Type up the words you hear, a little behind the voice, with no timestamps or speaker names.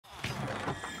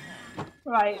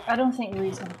Right, I don't think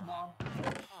Rue's gonna come on.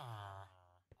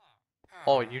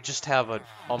 Oh, you just have a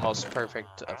almost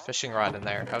perfect fishing rod in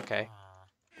there. Okay.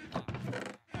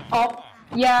 Oh,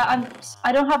 yeah,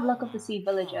 I don't have luck of the sea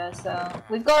villager, so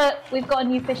we've got a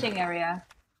new fishing area.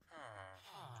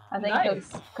 I think Nice.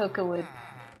 Coco would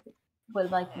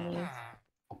like the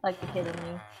hear the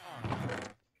news.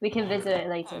 We can visit it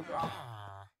later as well.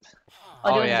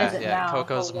 Or do you want to visit now?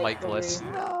 Coco's Or wait for Mikeless.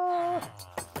 Rue? No.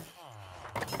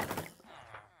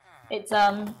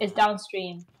 It's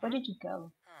downstream. Where did you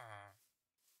go?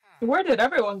 Where did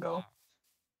everyone go?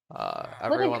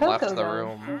 Everyone Where did left Coco the go?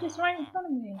 room. You're just right in front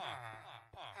of me.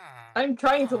 I'm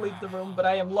trying to leave the room, but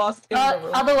I am lost in the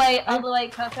room. Other way,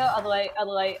 Coco. Other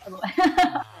way.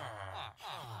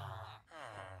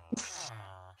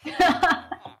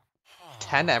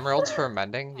 10 emeralds for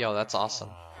mending? Yo, that's awesome.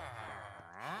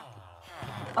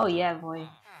 Oh yeah, boy.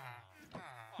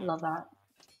 Love that.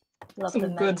 Love Some the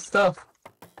good mend. stuff.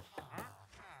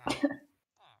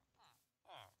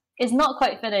 It's not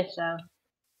quite finished though.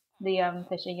 The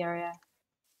fishing area.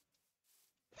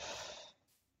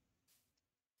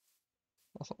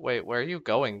 Wait, where are you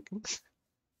going?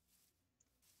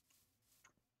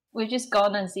 We've just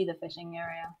gone and see the fishing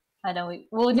area. I know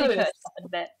we'll do church stuff in a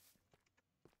bit.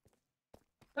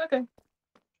 Okay.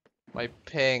 My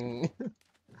ping.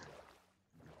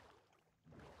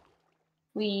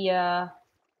 We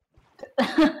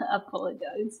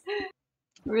apologize.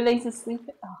 Related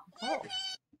sleeping. Oh.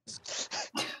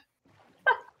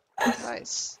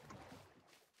 Nice.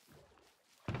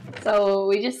 So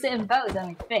we just sit in boats and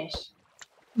we fish.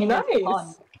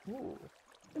 Nice. Ooh.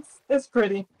 It's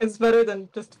pretty. It's better than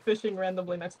just fishing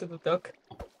randomly next to the dock.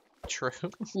 True.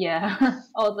 Yeah.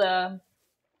 Or the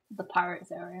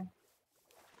pirates area.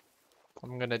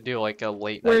 I'm gonna do like a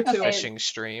late night Where to? fishing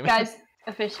stream. Guys,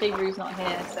 officially Rue's not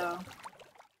here, so.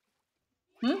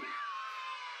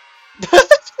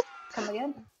 Come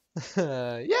again?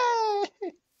 Yay!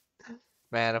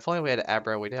 Man, if only we had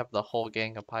Abra, we'd have the whole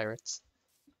gang of pirates.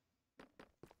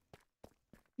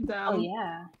 Damn. Oh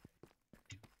yeah.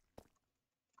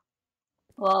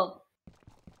 Well,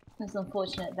 it's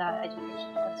unfortunate that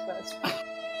education comes first.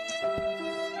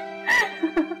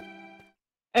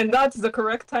 And that's the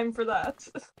correct time for that.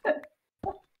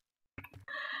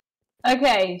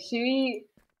 Okay, should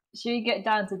we get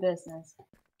down to business?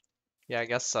 Yeah, I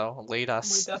guess so. Lead We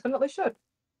us. definitely should.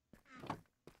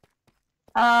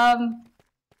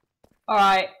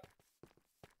 Alright.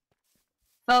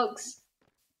 Folks.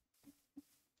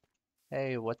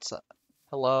 Hey, what's up?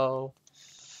 Hello.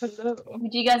 Hello.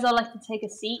 Would you guys all like to take a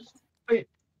seat? Wait.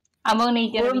 I'm only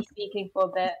gonna be speaking for a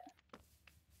bit.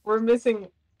 We're missing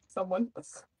someone.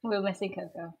 We're missing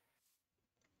Coco.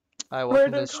 Hi,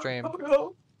 welcome to the stream.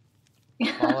 Go?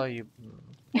 Follow you.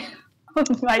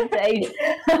 My days.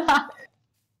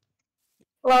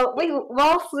 Well,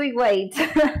 whilst we wait.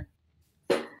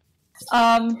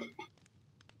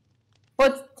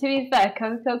 But to be fair,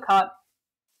 Coco can't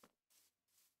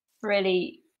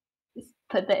really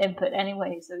put the input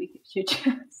anyway, so we should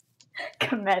just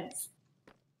commence.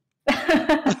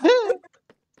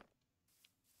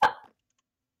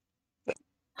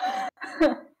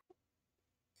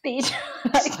 Speech.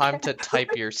 It's time to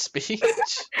type your speech.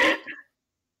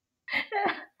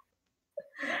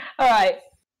 Alright.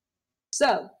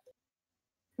 So,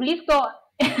 we've got.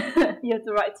 You have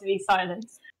the right to be silent.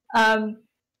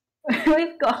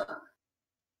 We've got.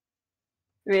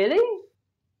 Really?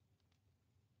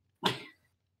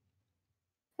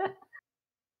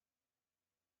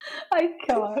 I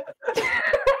can't.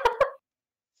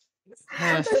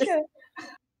 Okay.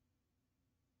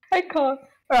 I can't.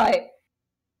 Right.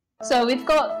 So we've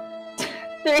got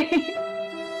three.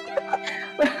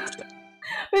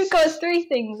 We've got three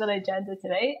things on the agenda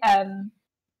today.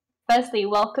 Firstly,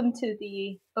 welcome to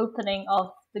the opening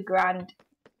of the Grand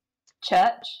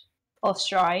Church or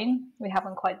Shrine. We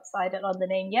haven't quite decided on the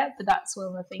name yet, but that's one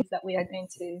of the things that we are going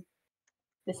to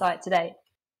decide today.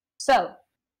 So,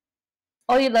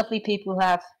 all you lovely people who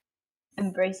have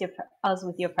embraced us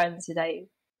with your presence today,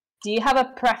 do you have a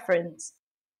preference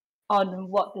on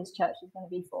what this church is going to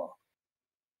be for?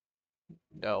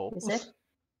 No. Is it?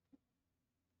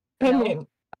 I No? mean,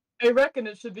 I reckon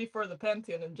it should be for the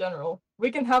Pantheon in general. We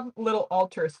can have little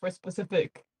altars for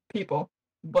specific people,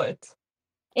 but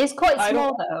It's quite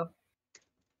small though.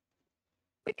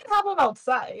 we can have them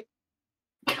outside.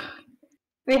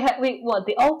 What,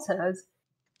 the altars?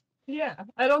 Yeah,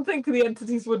 I don't think the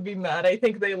entities would be mad. I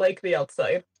think they like the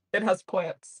outside. It has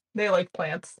plants. They like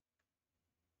plants.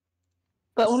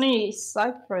 But only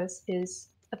Cyprus is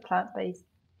a plant-based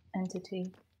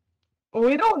entity.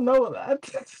 We don't know that.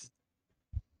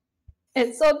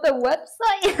 It's on the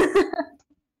website.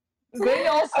 They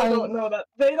also don't know that.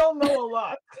 They don't know a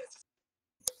lot.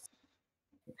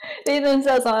 They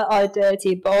themselves are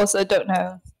dirty, but also don't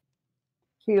know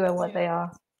who and what they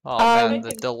are. Oh man, Um,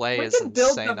 the delay we is can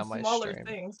build insane them on my smaller stream.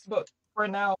 things, but for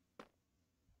now.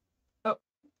 Oh,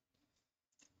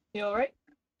 you alright?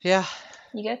 Yeah.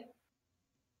 You good?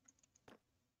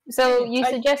 So you're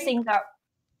I suggesting that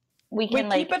we We can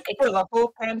like keep it for the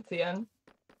whole pantheon,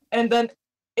 and then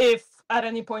if at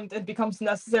any point it becomes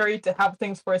necessary to have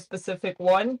things for a specific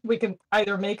one, we can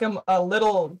either make them a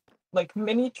little like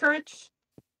mini church,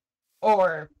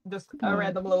 or just a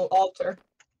random little altar,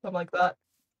 something like that.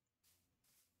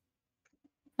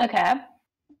 Okay.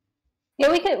 Yeah,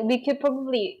 we could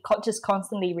probably just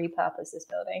constantly repurpose this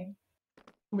building.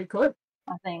 We could.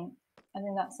 I think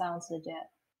that sounds legit.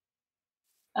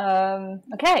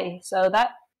 Okay, so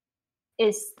that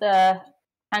is the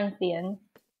Pantheon,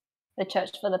 the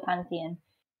church for the Pantheon.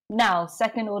 Now,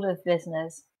 second order of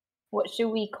business. What should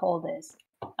we call this?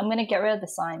 I'm gonna get rid of the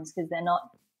signs because they're not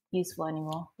useful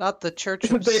anymore. Not the Church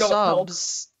of They don't help.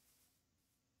 Subs.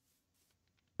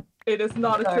 It is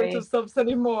not a church Sorry. of subs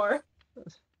anymore.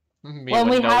 Me When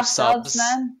with we no have subs.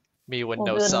 man, Me with we'll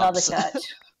no build another subs.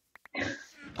 church.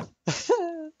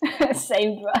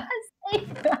 Same for us.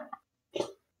 Same for us.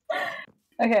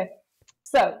 Okay,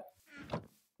 so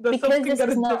The Because subs can this get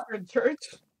is a not- different church.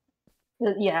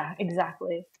 yeah,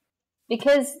 exactly.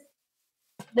 Because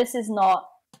this is not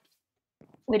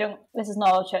this is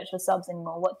not a church for subs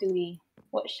anymore.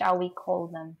 What shall we call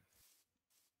them?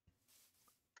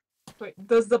 Wait,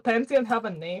 does the pantheon have a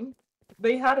name?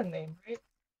 They had a name, right?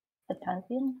 The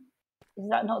Pantheon? Is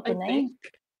that not the I name?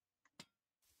 think.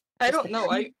 I Just don't the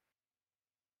know.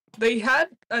 They had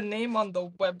a name on the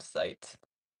website.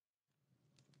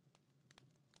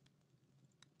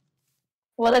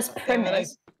 Well, there's Damn it,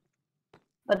 Primus,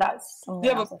 but that's something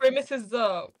Yeah, else. but Primus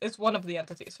is one of the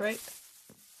entities, right?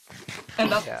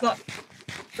 And that's Yeah.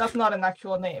 not an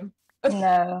actual name.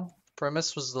 No.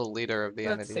 Primus was the leader of the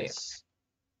Let's see. entities.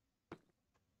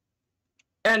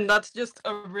 And that's just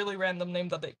a really random name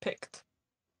that they picked.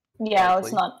 Yeah,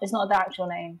 Likely. it's not the actual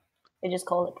name. They just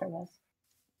call it Primus.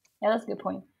 Yeah, that's a good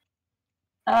point.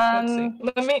 Let's see.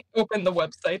 Let me open the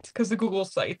website, because the Google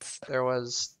sites. There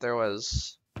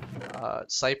was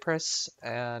Cypress,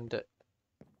 and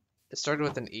it started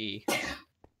with an E.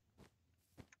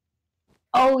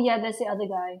 Oh yeah, there's the other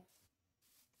guy.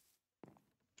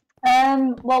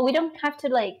 Well, we don't have to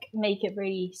like make it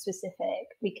really specific.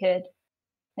 We could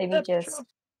maybe That's just true.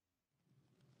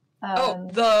 um,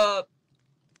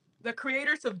 The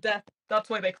creators of death. That's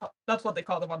what they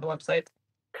call them on the website.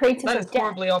 creators That of is death.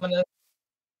 horribly ominous.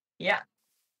 Yeah.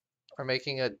 We're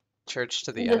making a church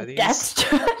to the The entities. Death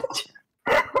Church.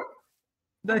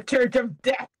 The Church of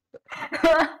Death.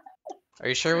 Are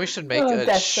you sure we should make Oh, a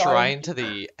Death shrine to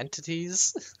the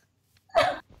entities?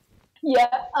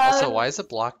 Yeah. Also, why is it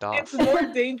blocked It's off? more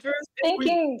dangerous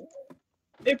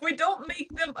if we don't make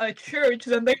them a church,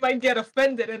 then they might get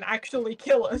offended and actually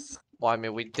kill us. Well, I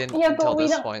mean, we didn't Yeah, but until we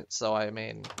this don't- point, so I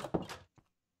mean,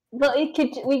 But it could.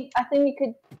 I think we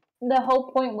could. The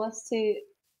whole point was to.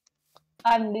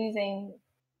 I'm losing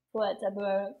words at the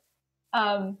moment.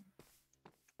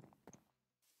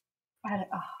 I don't.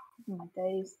 Oh, my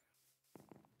days.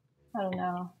 I don't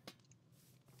know.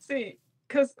 See,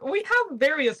 because we have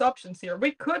various options here.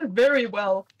 We could very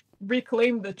well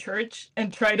reclaim the church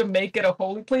and try to make it a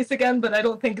holy place again, but I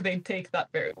don't think they'd take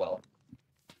that very well.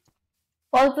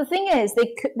 Well, the thing is,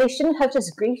 they shouldn't have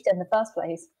just griefed in the first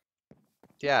place.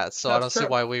 yeah. So I don't That's see true.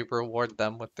 why we reward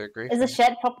them with their grief. It's a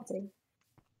shared property.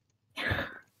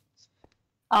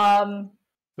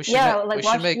 We should yeah, ma- like we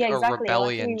why should make yeah, a exactly.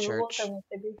 rebellion Why should we reward church. them with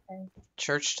the griefing?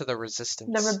 Church to the The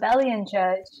resistance. rebellion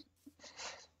church.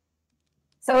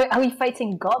 So are we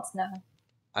fighting gods now?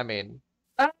 I mean,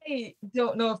 I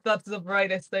don't know if that's the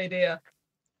brightest idea.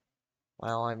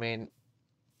 well, I mean,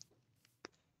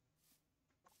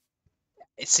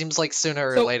 it seems like sooner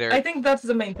or So later, I think that's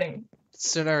the main thing.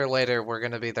 we're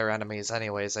gonna be their enemies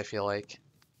anyways. I feel like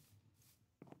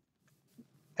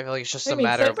it's just I a mean,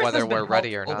 matter of Cyprus has whether been we're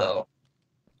ready or helpful, not. though.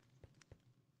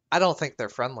 I don't think they're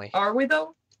friendly. Are we,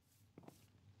 though?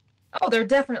 Oh, they're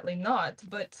definitely not,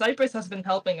 but Cyprus has been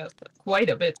helping us quite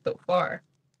a bit so far.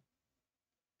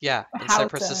 Yeah, and How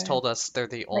Cypress has to- told us they're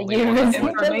the Like, only you one that resist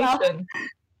would. them? Information.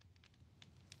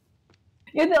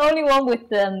 You're the only one with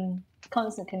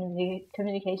constant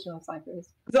communication with Cyprus.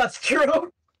 That's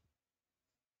true.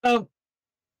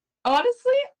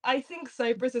 Honestly, I think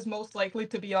Cyprus is most likely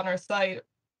to be on our side.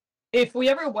 If we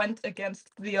ever went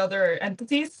against the other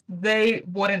entities, they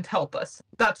wouldn't help us.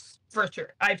 That's for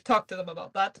sure. I've talked to them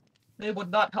about that. They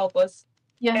would not help us.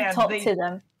 You have And to talk they- to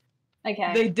them.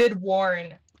 Okay. They did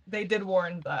warn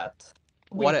that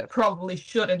we What if- probably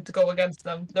shouldn't go against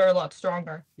them. They're a lot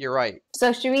stronger. You're right.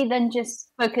 So should we then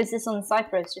just focus this on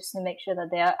Cyprus just to make sure that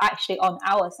they are actually on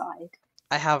our side?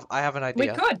 I have an We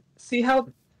idea. could see how.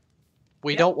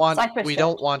 We Yeah. don't want Cyprus we church.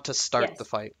 don't want to start Yes. the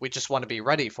fight. We just want to be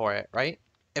ready for it, right?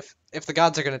 If the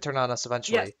gods are going to turn on us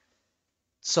eventually. Yes.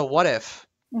 So what if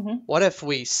Mm-hmm.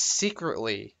 we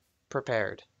secretly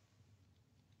prepared?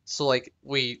 So like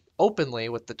we openly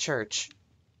with the church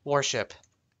worship,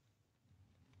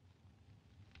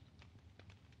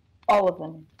 All of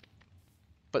them.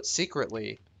 but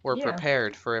secretly we're Yeah.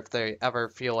 prepared for if they ever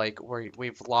feel like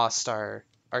we've lost our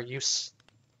use.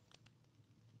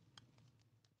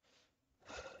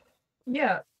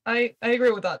 Yeah, I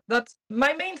agree with that. That's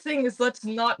my main thing is let's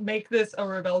not make this a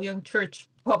rebellion church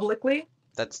publicly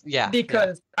That's yeah.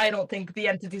 because I don't think the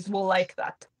entities will like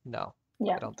that. No,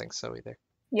 Yeah. I don't think so either.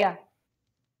 Yeah.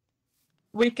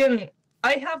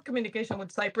 I have communication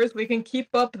with Cyprus. We can keep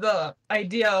up the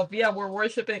idea of we're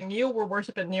worshiping you, we're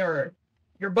worshiping your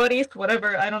buddies,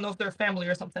 whatever. I don't know if they're family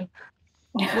or something.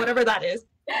 Whatever that is.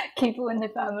 Keep it in the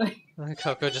family.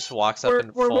 Coco just walks up We're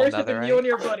in full worshiping you netherite. and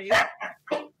your buddies.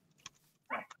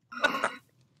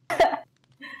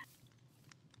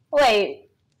 Wait.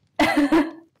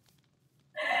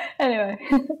 Anyway.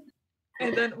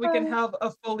 And then we can have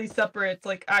a fully separate,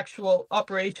 like, actual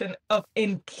operation of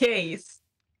in case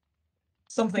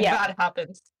something Yeah. bad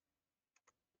happens.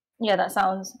 Yeah, that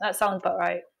sounds about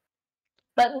right.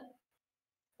 But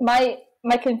my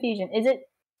confusion, is it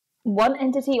one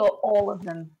entity or all of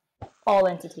them? All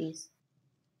entities.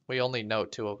 We only know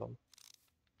 2 of them.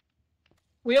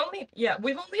 We've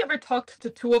only ever talked to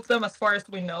 2 of them as far as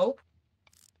we know.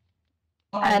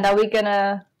 And are we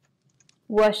gonna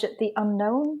worship the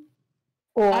unknown?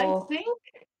 Or I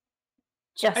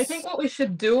think what we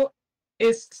should do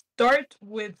is start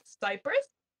with Cyprus.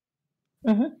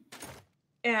 Mhm.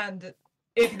 And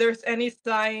if there's any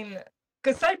sign,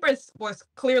 because Cyprus was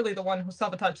clearly the one who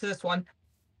sabotaged this one.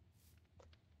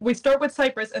 We start with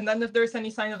Cyprus, and then if there's any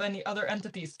sign of any other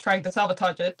entities trying to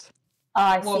sabotage it,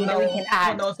 I we'll see. know, Then we can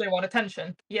add. we'll know if they want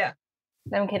attention. Yeah.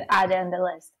 Then we can add it in the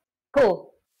list.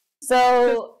 Cool.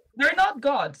 So They're not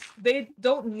gods. They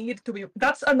don't need to be.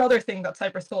 That's another thing that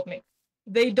Cyprus told me.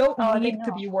 They don't Oh, they need to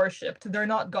not? be worshipped. They're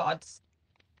not gods.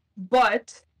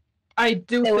 But I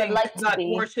do They would think like to that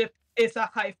be. worship is a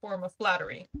high form of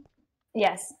flattery.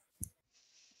 yes,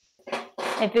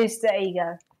 it boosts the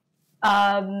ego.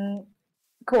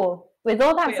 Cool. With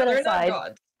all that So yeah, set they're not aside,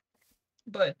 gods.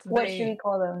 But what they... should we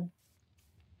call them?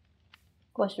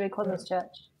 What should we call this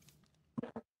church?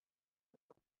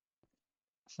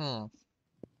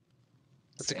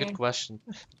 That's a good question.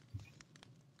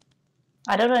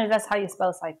 I don't know if that's how you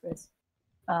spell Cyprus.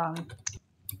 I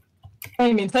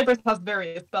mean, Cyprus has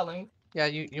various spellings. Yeah,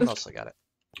 you mostly got it.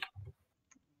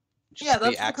 Just Yeah,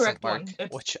 that's the the accent correct mark, one.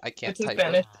 which I can't It's in type.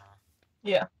 Spanish.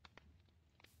 Yeah.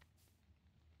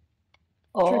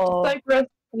 Church of Or Cyprus.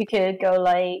 we could go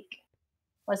like,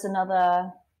 what's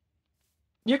another?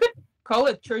 You could call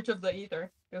it Church of the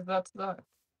Aether, because that's the...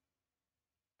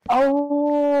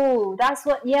 Oh, that's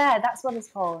what. Yeah, that's what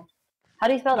it's called. How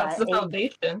do you spell That's that? the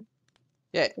foundation.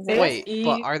 Yeah, Is it wait,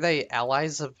 but E- are they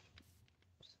allies of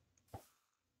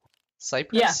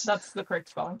Cyprus? Yeah, that's the correct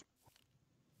spelling.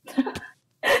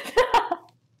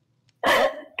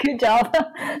 Good job.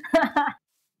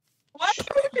 Why are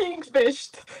we being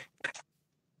fished?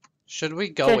 Should we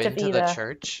go Church of into the Aether.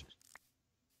 church?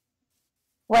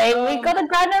 Wait, we got a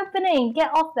grand opening.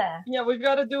 Get off there. Yeah, we've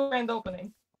got to do a grand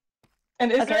opening.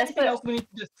 And is Okay, there let's anything put- else we need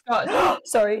to discuss?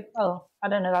 Sorry. Oh, I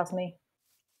don't know. That's me.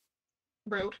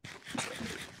 Rude.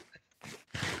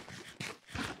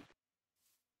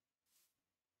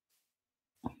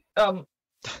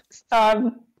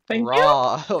 Thank you.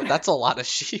 Raw. Oh, that's a lot of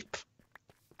sheep.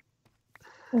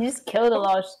 You just killed a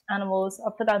lot of animals.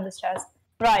 I'll put down this chest.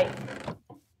 Right.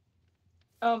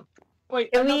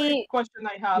 Wait, Can another we- question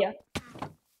I have. Yeah.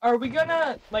 Are we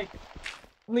gonna, like,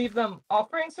 leave them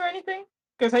offerings or anything?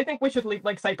 Because I think we should leave,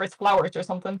 like, cypress flowers or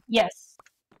something. Yes.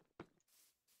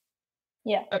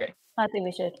 Yeah. Okay. I think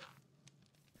we should.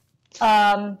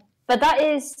 But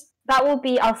that will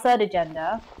be our third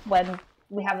agenda when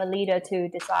we have a leader to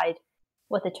decide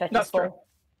what the church That's is for. true.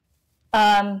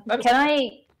 Can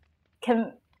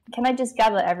is can I just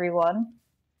gather everyone?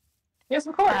 Yes,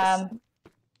 of course.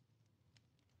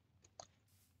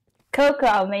 Coco,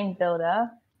 our main builder,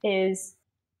 has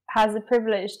the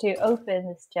privilege to open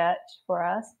this church for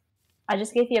us. I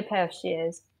just gave you a pair of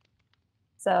shears.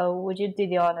 So would you do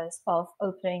the honors of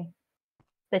opening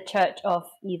the church of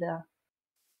Aether?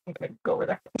 Okay, go over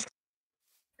there.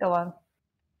 Go on.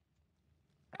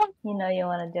 You know you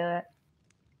want to do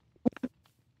it.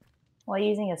 While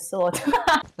using a sword.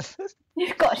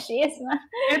 You've got shears, man.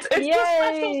 It's the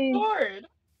special sword.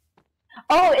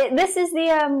 Oh, this is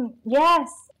the yes.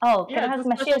 Oh, Yeah, can I have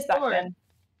my shears back then?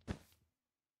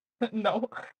 No.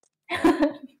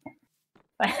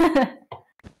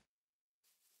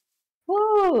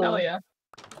 Woo! Hell yeah.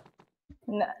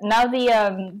 Now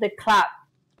the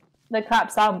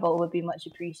clap sound bowl would be much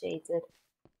appreciated.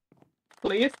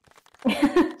 Please.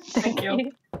 Thank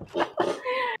you.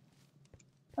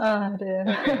 Oh dear.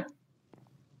 Okay.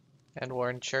 And we're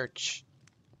in church.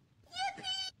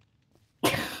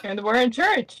 And we're in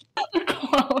church.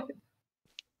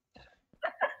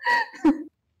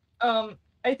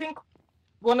 I think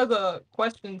one of the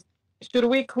questions, should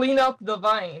we clean up the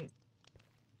vines?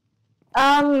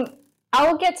 I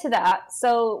will get to that.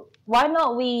 So why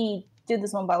not we do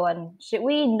this one by one? Should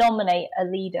we nominate a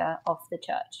leader of the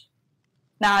church?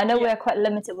 Now I know we're quite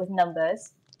limited with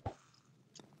numbers,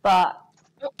 but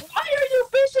why are you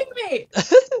fishing me?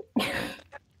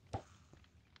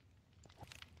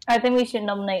 I think we should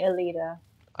nominate a leader.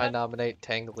 I nominate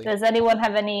Tangly. Does anyone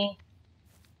have any?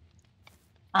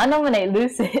 I nominate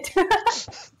Lucid.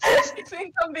 You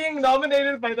think I'm being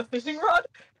nominated by the fishing rod?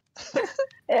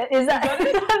 Is that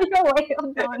your way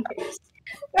of nominating?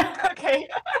 Okay.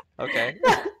 Okay.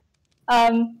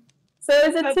 So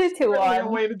it's a That's 2-2-1. a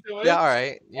way to do it. Yeah,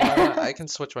 alright. You know what? I can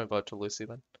switch my vote to Lucy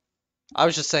then. I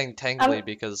was just saying Tangly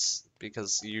because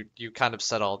you kind of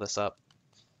set all this up.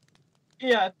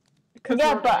 Yeah.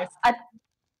 Yeah, but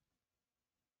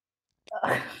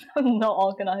I'm not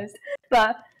organized.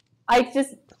 But I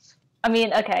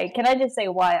mean, okay, can I just say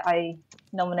why I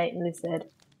nominate Lucid?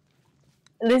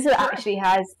 Lucid actually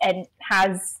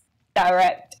has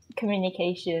direct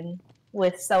communication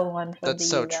with someone from That's the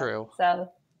so user. true.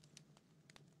 So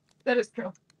that is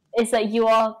true. It's like you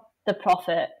are the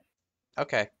prophet.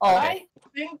 Okay. Of I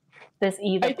think this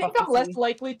evil I'm prophecy. less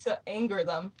likely to anger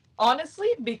them. Honestly,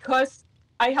 because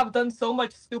I have done so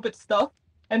much stupid stuff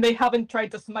and they haven't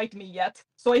tried to smite me yet.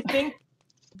 So I think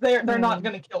they're not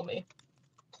gonna kill me.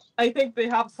 I think they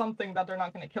have something that they're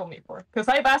not gonna kill me for. Because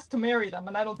I've asked to marry them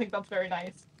and I don't think that's very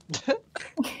nice.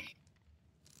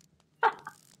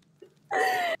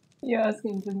 You're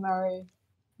asking to marry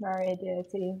a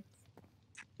deity.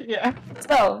 Yeah.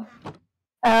 So,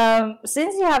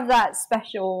 since you have that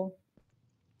special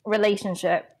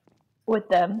relationship with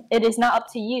them, it is now up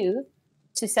to you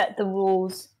to set the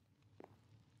rules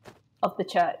of the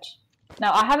church.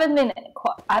 Now, I haven't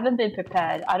been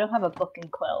prepared. I don't have a book and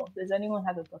quill. Does anyone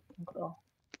have a book and quill?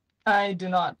 I do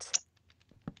not.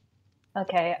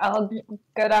 Okay, I'll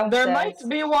go downstairs. There might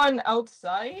be one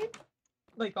outside,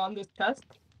 like on this chest.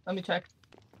 Let me check.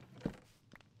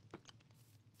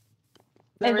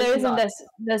 If there isn't,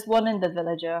 there's one in the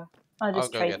villager. I'll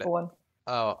just trade for one.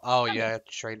 Oh, you have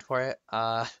to trade for it?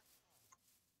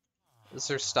 Is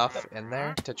there stuff in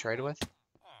there to trade with?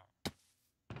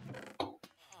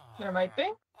 There might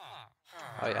be.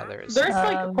 Oh yeah, there is. There's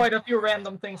like quite a few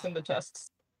random things in the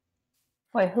chests.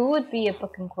 Wait, who would be a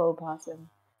book and quill person?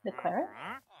 The cleric?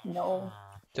 No.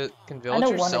 Can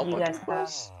villagers sell book and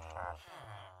quills?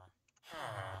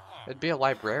 It'd be a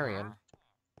librarian.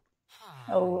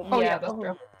 Oh yeah, that's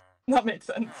true. That makes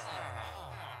sense.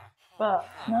 But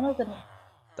none of them.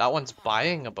 That one's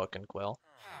buying a book and quill.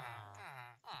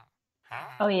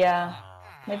 Oh yeah,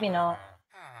 maybe not.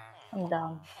 I'm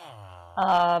down.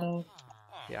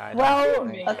 Yeah. Well,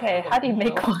 okay. How do you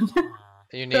make one?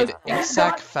 You need ink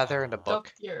sac, feather, and a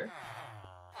book. Here.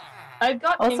 I've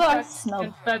got ink sacs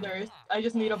and feathers. I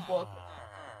just need a book.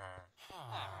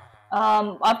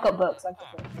 I've got books.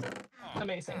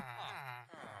 Amazing.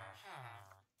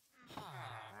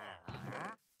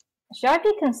 Should I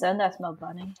be concerned that I smell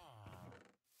burning?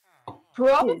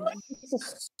 Probably. Dude,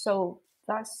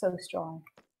 that's so strong.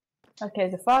 Okay,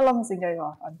 the fire alarm isn't going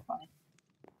off. I'm fine.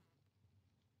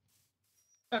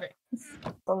 Okay.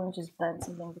 Someone just burnt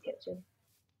something in the kitchen.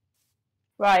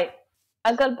 Right,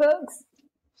 I've got books.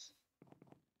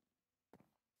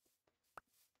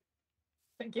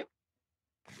 Thank you.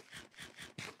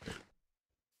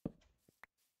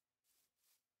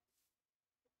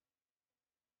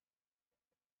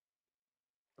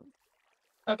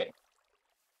 Okay.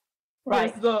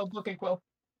 Right. Here's the book and quill.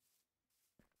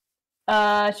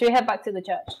 Should we head back to the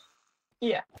church?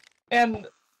 Yeah. And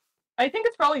I think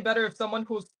it's probably better if someone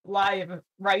who's live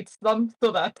writes them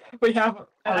so that we have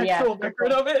an actual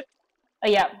record of it. Oh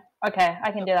yeah. Okay,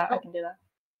 I can do that. I can do that.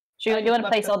 Do you want to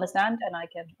place it on the stand and I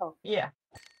can? Oh. Yeah.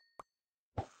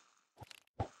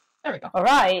 There we go. All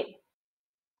right.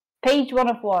 Page 1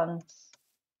 of 1.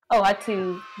 Oh, I had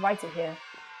to write it here.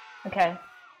 Okay.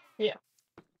 Yeah.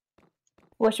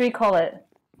 What should we call it?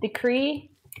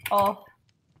 Decree of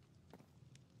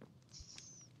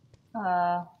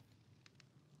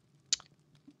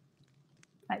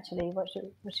actually what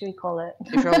should we call it?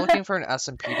 If you're looking for an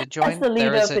SMP to join, the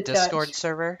leader there is of a the Discord church.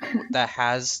 server that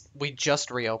has we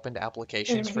just reopened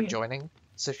applications for joining.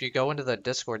 So if you go into the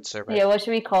Discord server, Yeah, what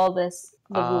should we call this?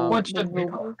 The rule. What The should we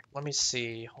rule call book. let me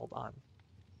see. Hold on.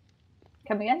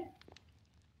 Come again?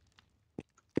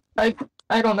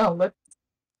 I don't know. Let's.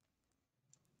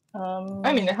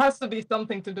 I mean, it has to be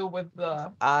something to do with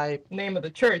the I name of the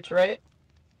church, right?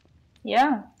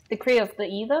 yeah, Decree of the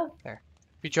Aether. there.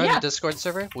 If you join Yeah. the Discord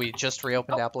server, we just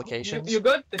reopened Oh, applications. You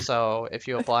good? So if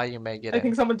you apply, you may get I in.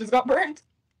 think someone just got burned.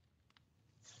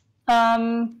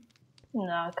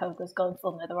 No, Coco's going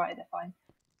full netherite, they're fine.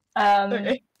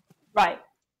 Okay. Right.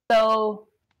 So,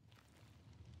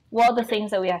 what are the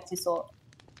things that we have to sort?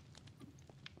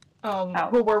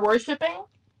 Who we're worshipping,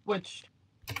 which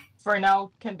for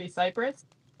now can be Cyprus.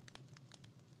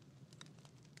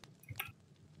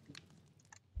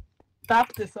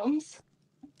 Baptisms.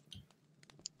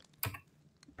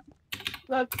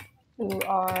 That's Who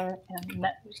are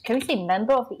can we say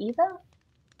member of the Aether?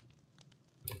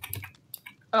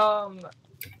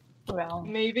 Well,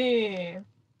 maybe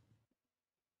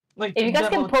like if you guys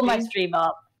can pull my devotee- stream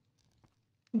up,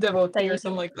 devotee that or you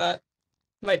something can- like that.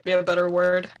 Might be a better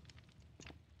word.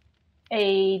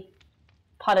 a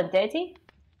part of deity.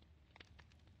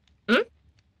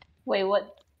 Wait,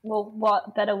 what? Well,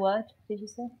 what better word did you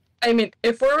say? I mean,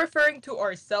 if we're referring to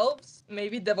ourselves,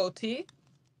 maybe devotee.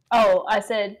 Oh, I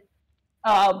said,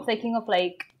 I'm thinking of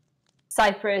like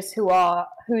Cyprus, who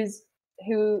is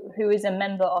a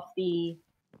member of the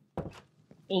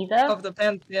Aether. Of the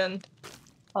pantheon.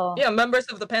 Oh, Yeah, members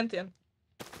of the pantheon.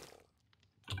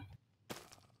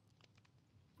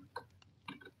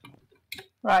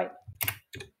 right.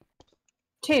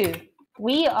 2.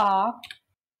 We are.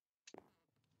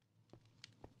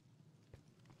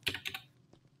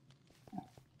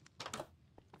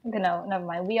 No, never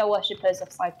mind. We are worshippers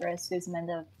of Cyprus, who's a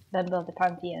member of the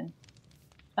pantheon.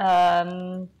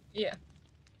 Yeah.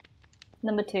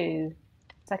 Number 2.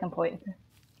 Second point.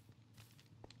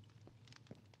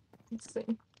 Let's see.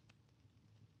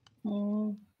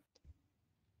 Mm.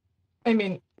 I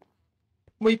mean,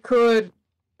 we could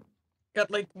get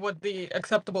like what the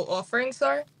acceptable offerings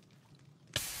are.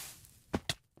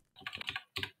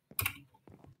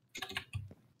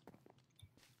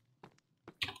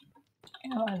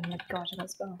 Oh my gosh, I can't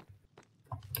spell.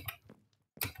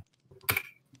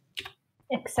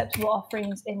 Acceptable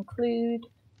offerings include.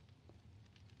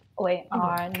 Wait,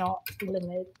 are not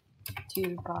limited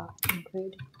to, but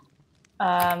include.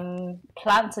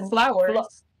 Plants and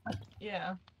Flowers.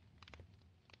 Yeah,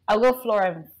 I'll go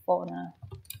flora and fauna.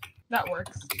 that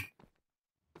works.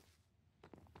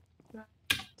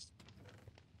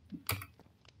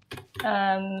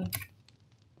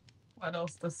 What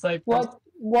else does Cyprus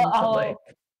What are like?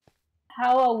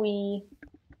 how are we?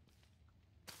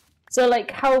 So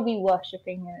like, how are we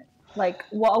worshipping it? Like,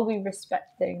 what are we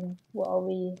respecting? What are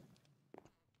we?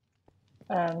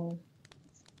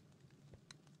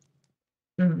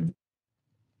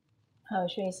 How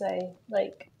should we say?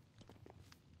 Like,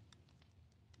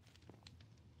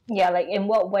 yeah, like in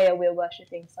what way are we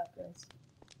worshipping Cyprus?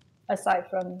 Aside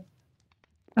from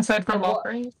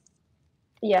offerings?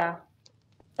 Yeah.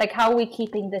 Like, how are we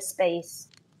keeping this space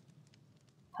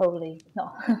holy?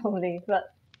 Not holy,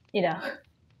 but, you know,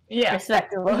 Yeah,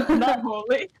 respectable. not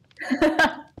holy.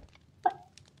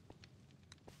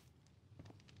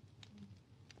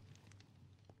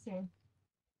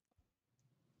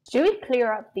 Should we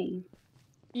clear up the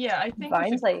Yeah, I think we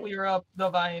vines? should Like, clear up the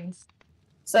vines.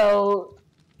 so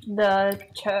the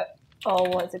church, or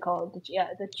what's it called? The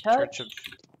church Church of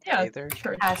Yeah, Aether.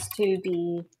 church. has to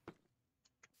be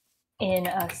in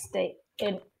a state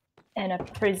in a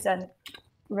present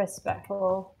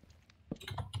respectful.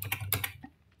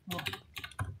 Oh.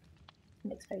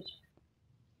 Next page.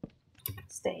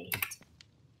 State.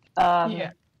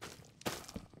 Yeah.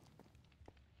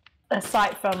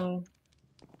 Aside from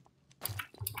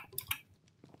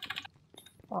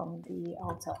the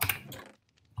altar.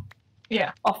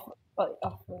 Yeah. Offering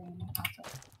altar.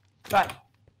 Right.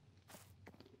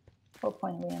 What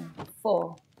point are we in?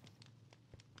 4.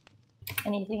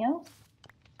 Anything else?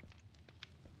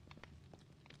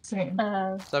 Same.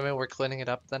 So I mean, we're cleaning it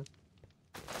up then.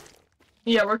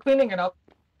 Yeah, we're cleaning it up,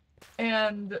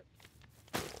 and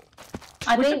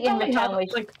I we think should in probably return have, we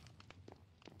should like,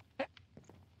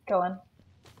 go on.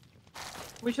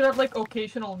 we should have like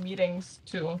occasional meetings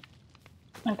too.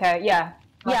 Okay, yeah.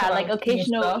 Talk Yeah, about like new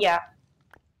occasional, stuff. yeah.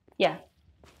 Yeah.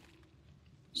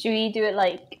 Should we do it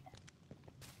like?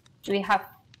 Do we have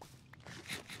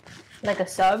like a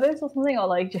service or something, or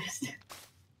like just,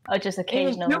 or just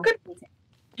occasional?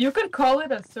 You could call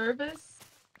it a service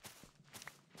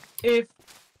if,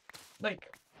 like,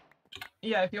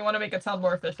 yeah, if you want to make it sound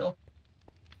more official.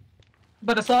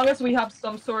 But as long as we have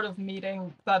some sort of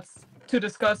meeting that's to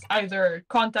discuss either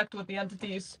contact with the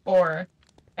entities or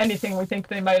anything we think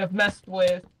they might have messed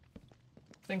with,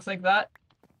 things like that.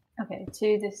 Okay,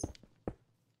 to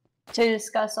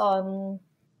discuss on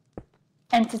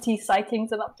entity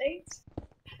sightings and updates.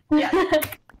 Yeah.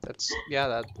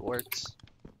 That works.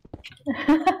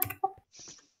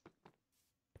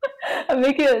 I'm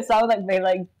making it sound like they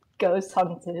like ghost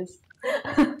hunters.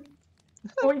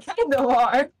 We kind of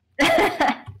are.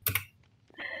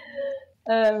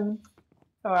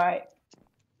 Alright.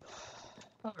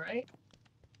 Alright.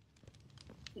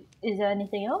 Is there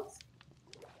anything else?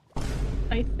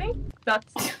 I think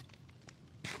that's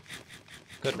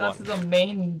the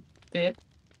main bit.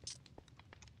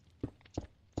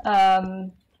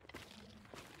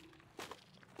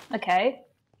 Okay.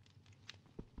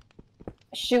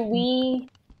 Should we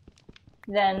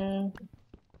then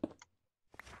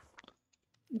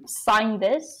sign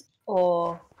this,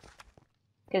 or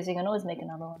because you can always make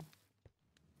another one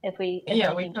if we We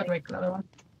could make another one.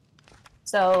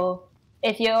 So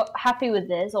if you're happy with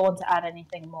this or want to add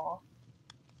anything more,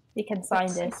 we can sign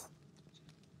this.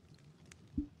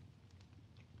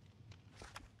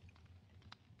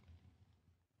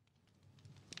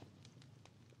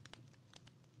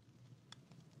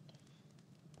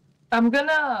 I'm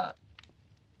gonna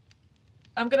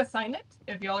sign it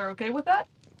if y'all are okay with that.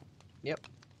 Yep.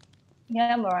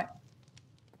 Yeah, I'm alright.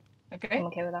 Okay. I'm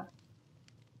okay with that.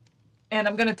 And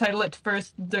I'm gonna title it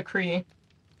First Decree.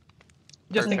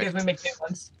 Just in case we make new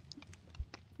ones.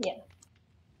 Yeah.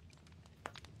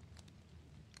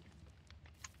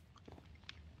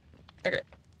 Okay.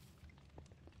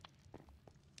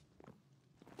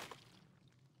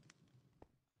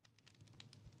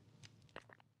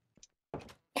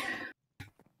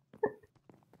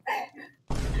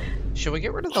 Should we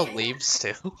get rid of the leaves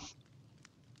too?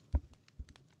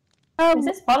 Is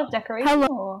this part of decoration? Hello.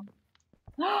 Or...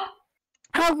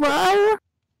 Hello?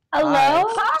 Hello?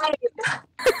 Hi!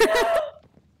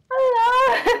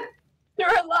 Hello? You're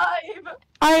alive!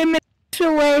 I am inch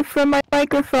away from my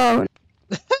microphone.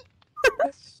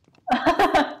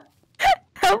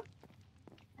 Help.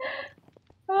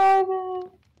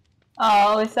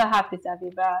 Oh, we're so happy to have you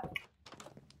back.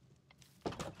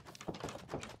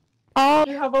 Oh,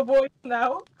 You have a voice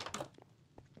now?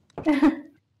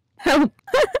 help.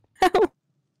 Help.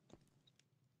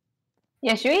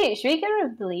 Yeah, should we get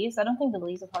rid of the leaves? I don't think the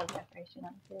leaves are part of decoration,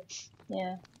 actually.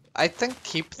 Yeah. I think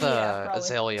keep the Yeah,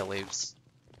 azalea leaves.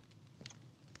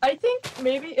 I think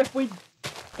maybe if we...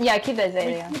 Yeah, keep the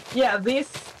azalea. Yeah, these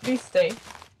stay.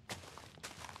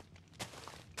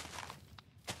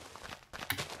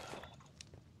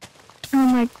 Oh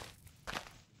my...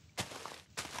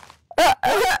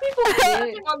 People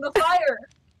standing on the fire!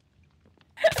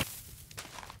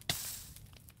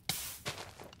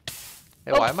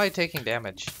 Hey, why am I taking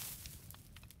damage?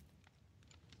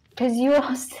 Because you were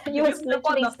you step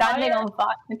on literally the standing fire? on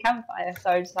the campfire, so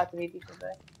I just had to leave you for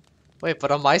there. Wait,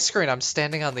 but on my screen I'm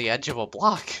standing on the edge of a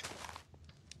block.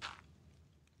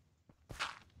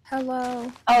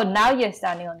 Hello. Oh, now you're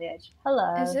standing on the edge.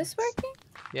 Hello. Is this working?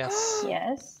 Yes.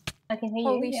 Yes. I can hear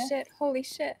Holy you. Yeah. shit, holy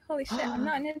shit, holy shit. I'm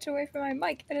not an inch away from my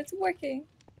mic and it's working.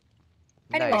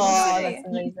 Anyway, Nice. Oh, Hey. that's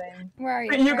amazing. Where are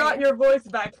you? You Where are got your voice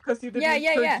back because you did Yeah,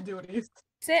 your yeah, church yeah. duties.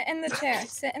 Sit in the chair.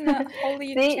 Sit in the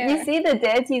holy See, chair. you see the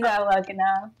deities are working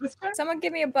now. This works? Someone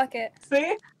give me a bucket.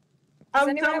 See? I'm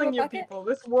anyone have a telling you bucket? people,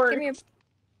 this works. Give me a...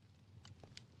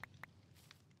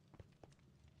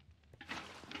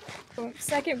 Boom.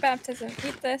 Second baptism.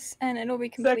 Eat this and it'll be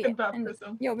complete. Second and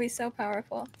baptism. you'll be so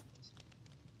powerful.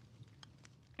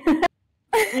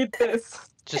 Eat this.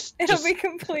 It'll be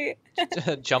complete.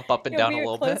 Jump up and You'll down be a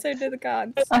little bit. closer to the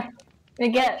gods. Do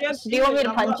you want me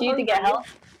to punch you to get help?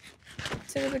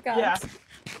 To the gods. Yeah.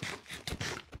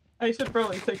 I should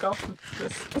probably take off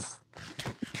this.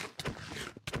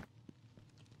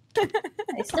 Are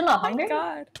you still not Oh my hungry?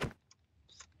 god.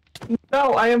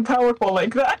 No, I am powerful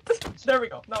like that. There we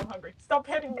go. Now I'm hungry. Stop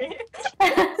hitting me.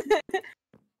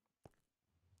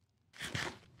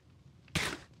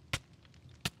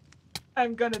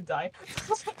 I'm gonna die.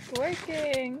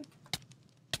 Working.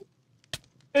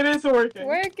 It is working.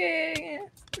 Working.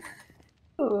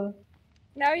 Ooh.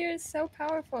 Now you're so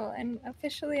powerful and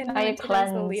officially Now you're anointed as the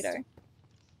cleansed. leader.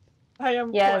 I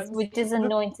am Yes, cleansed. which is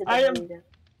anointed I as am- leader.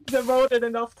 Devoted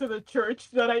enough to the church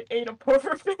that I ate a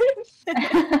porter fish.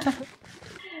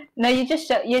 No, you're just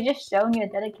showing your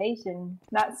dedication.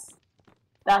 That's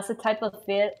the type of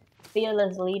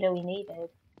fearless leader we needed.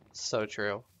 So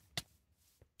true.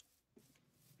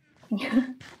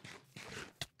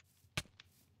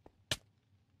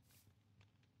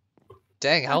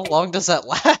 Dang, how long does that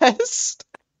last?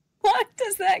 What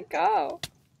does that go?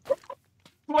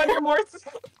 20 more.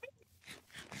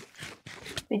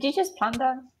 Did you just plant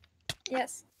that?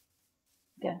 Yes.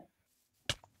 Yeah.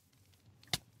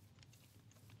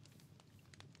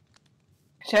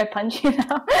 Should I punch you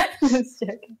now? Just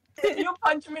joking. If you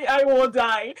punch me, I will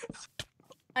die.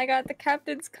 I got the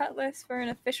captain's cutlass for an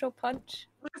official punch.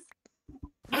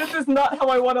 This is not how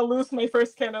I want to lose my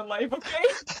first canon life, okay?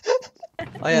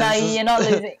 Oh yeah, No, this is... you're not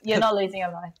losing. You're not losing a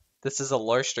life. This is a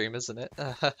lore stream, isn't it?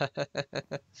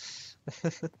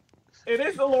 It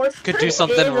is the lore Could stream. do It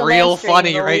something is a real live stream,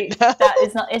 funny but right now. That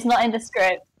is not. It's not in the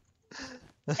script.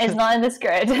 It's not in the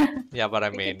script. Yeah, but I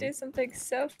We mean, could do something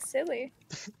so silly.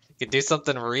 you could do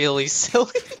something really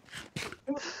silly.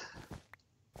 You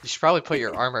should probably put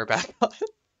your armor back on.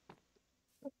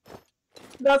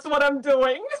 That's what I'm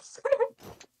doing.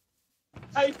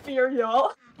 I fear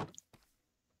y'all.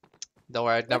 Don't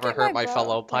worry, I'd never at hurt my my bow.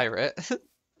 fellow pirate. Look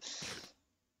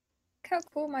how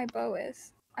cool my bow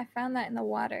is. I found that in the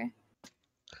water.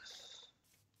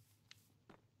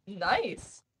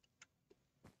 Nice.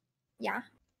 Yeah.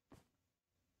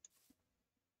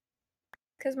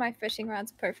 Because my fishing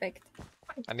rod's perfect.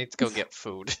 I need to go get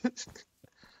food.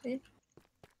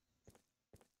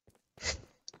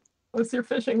 What's your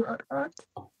fishing rod?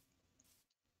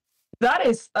 That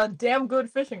is a damn good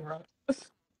fishing rod.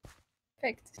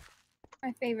 Perfect.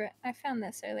 My favorite. I found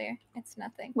this earlier. It's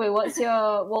nothing. Wait, what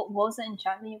was the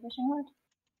enchantment you're fishing with?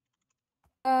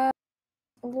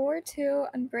 Lure 2,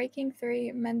 Unbreaking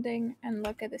 3, Mending, and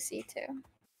Look at the Sea 2.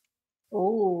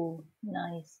 Oh,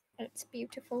 nice. It's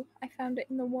beautiful. I found it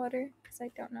in the water because I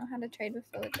don't know how to trade with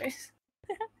villagers.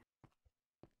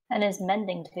 And it's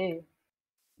mending too.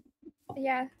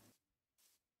 Yeah.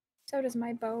 So does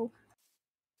my bow.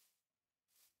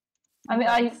 I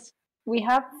mean, we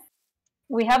have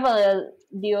a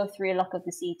Leo 3 Lock of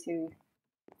the Sea 2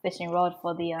 fishing rod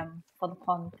for the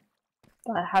pond,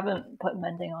 but I haven't put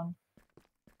mending on.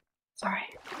 Sorry.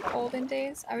 Olden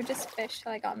days, I would just fish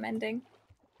till I got mending.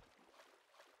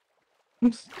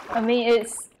 I mean, it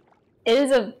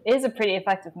is a pretty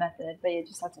effective method, but you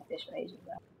just have to fish for ages.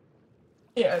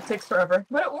 Yeah, it takes forever,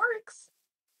 but it works.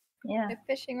 Yeah. A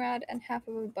fishing rod and half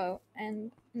of a boat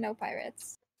and no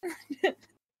pirates.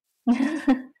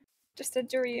 Just a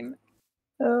dream.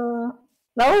 That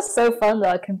was so fun though.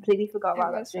 I completely forgot It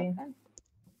about that was so stream. fun.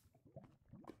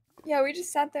 Yeah, we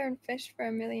just sat there and fished for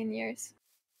a million years.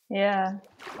 Yeah.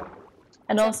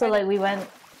 And Except also, for like, we went.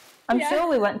 I'm Yeah. sure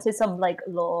we went to some like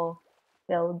lore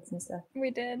builds and stuff. We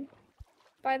did.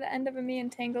 By the end of a me and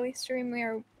Tangly stream, we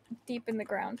are deep in the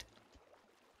ground.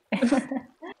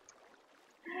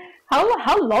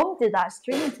 How long did that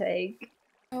stream take?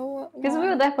 Oh, Because we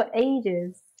were there for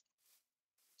ages.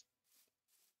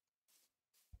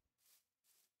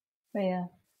 But yeah.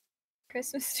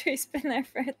 Christmas tree's been there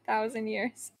for 1,000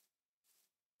 years.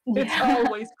 It's Yeah.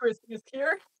 always Christmas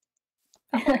here.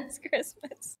 It's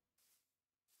Christmas.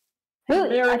 Who? I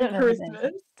Merry don't know his name.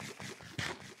 Christmas.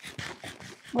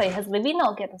 Wait, has Libby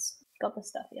not got the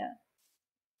stuff yet?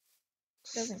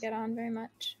 Doesn't get on very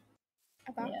much.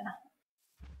 About. Yeah.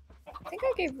 I think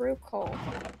I gave Rue coal.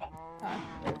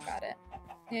 Oh, Rue got it.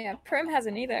 Yeah, Prim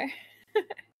hasn't either.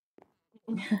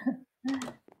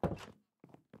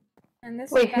 And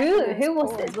this Wait, is back when it who was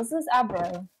cold. this? Was this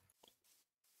Abro?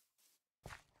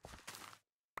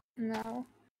 No.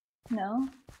 No.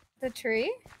 The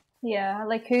tree? Yeah,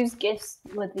 like whose gifts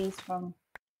were these from?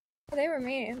 They were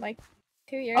me, like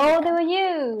 2 years Oh, ago. they were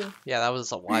you. Yeah, that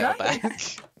was a while back.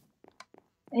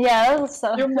 Yeah, that was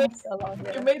so, You made- so long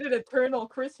ago. You made it eternal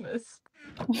Christmas.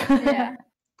 Yeah.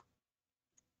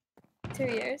 2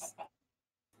 years.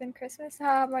 It's been Christmas.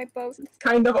 Ah, my boat. It's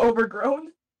kind of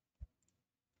overgrown.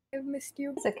 I've missed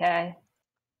you. It's okay.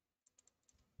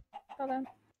 Hold on.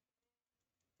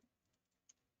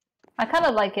 I kind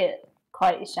of like it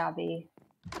quite shabby.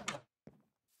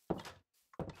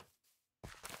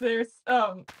 There's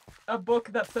a book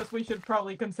that says we should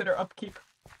probably consider upkeep.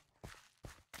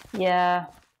 Yeah,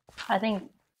 I think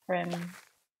Prim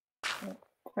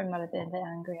might have been a bit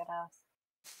angry at us.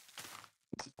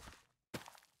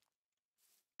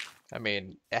 I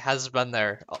mean, it has been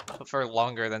there for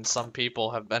longer than some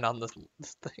people have been on this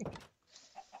thing.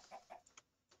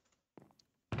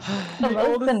 The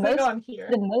oldest thing on here.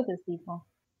 The most people.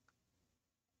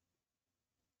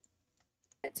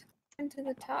 Climb to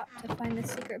the top to find the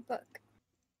secret book.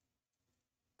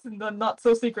 in the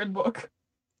not-so-secret book.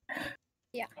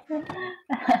 I think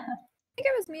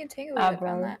it was me and Tingley that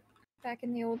found bro. that back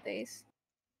in the old days.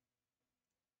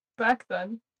 Back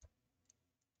then.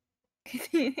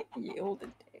 The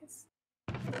olden days.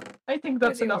 I think What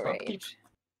was that's enough your upkeep. age?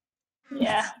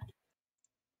 Yeah.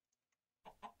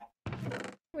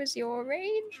 Was your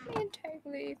rage? Me and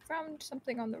Tingley found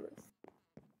something on the roof.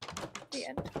 The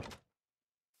end.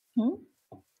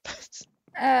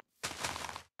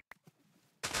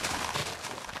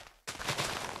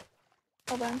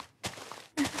 Hold on.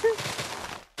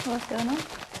 What's going on?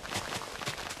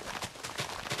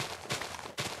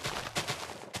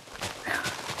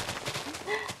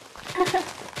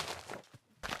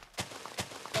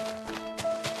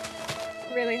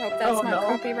 Really hope that's Oh, not no.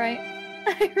 copyright.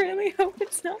 I really hope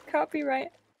it's not copyright.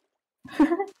 If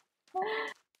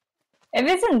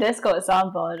it's in Discord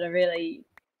soundboard, I really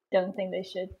don't think they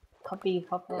should copy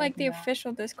Like the that.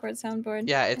 official Discord soundboard.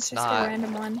 Yeah, it's just not. a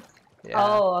random one. Yeah.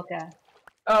 Oh, okay.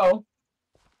 Oh,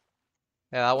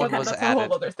 Yeah, that well, one then was that's a added.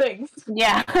 whole other thing.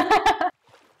 Yeah.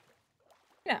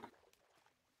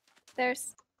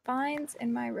 There's vines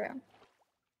in my room.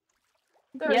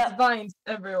 There's Yep. vines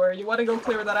everywhere. You want to go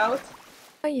clear that out?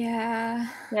 Oh yeah.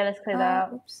 Yeah, let's clear that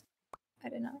out. Oops. I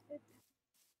did not.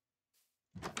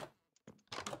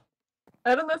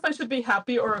 I don't know if I should be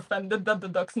happy or offended that the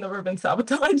duck's never been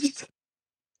sabotaged.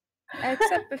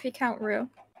 Except if you count Rue.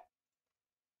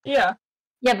 Yeah,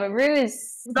 Yeah, but Rue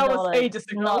is That was not ages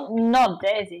ago. not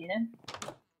Daisy, you know?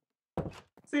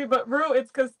 see, but Rue,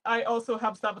 it's because I also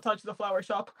have sabotaged the flower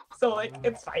shop, so like,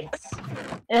 it's fine.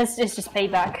 It's just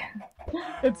payback.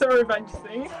 It's a revenge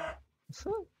thing.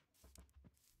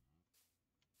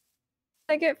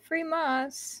 I get free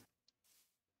moss.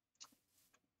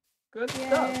 Good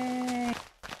stuff. Yay.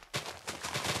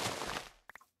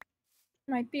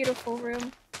 My beautiful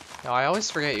room. No, I always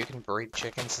forget you can breed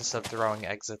chickens instead of throwing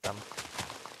eggs at them.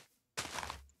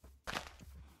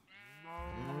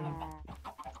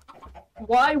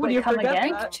 Why would Wait, you come forget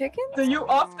again? that? Chickens? Do you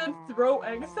often throw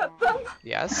eggs at them?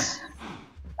 Yes?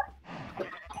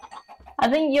 I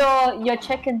think your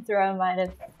chicken throw might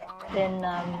have been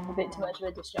a bit too much of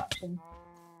a distraction.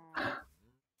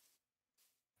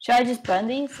 Should I just burn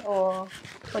these, or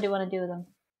what do you want to do with them?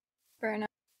 Burn up.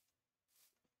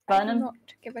 Burn them? Not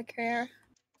give a care.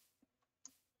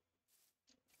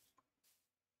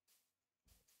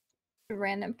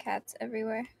 Random cats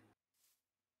everywhere.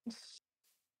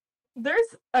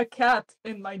 There's a cat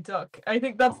in my duck. I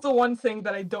think that's the one thing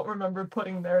that I don't remember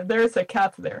putting there. There's a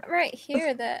cat there. Right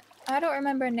here that I don't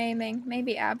remember naming.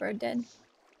 Maybe Aber did.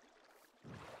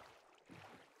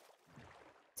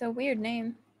 It's a weird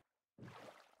name.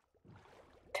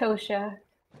 Kosher.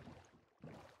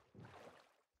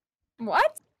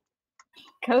 What?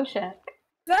 Kosher.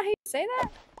 Is that how you say that?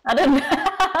 I don't know.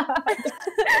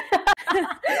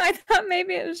 I thought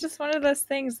maybe it was just one of those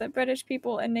things that British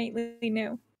people innately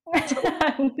knew.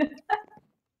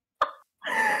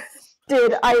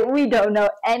 Dude, we don't know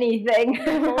anything.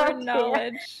 Poor about here.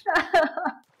 knowledge. I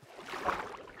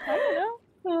don't know.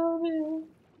 Oh, man.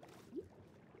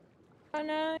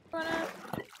 Wanna...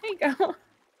 There you go.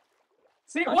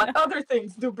 See, what other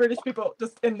things do British people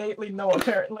just innately know,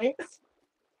 apparently?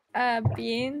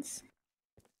 Beans.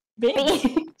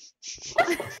 Beans?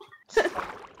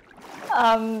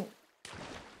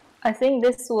 I think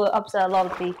this will upset a lot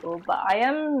of people, but I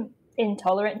am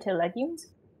intolerant to legumes.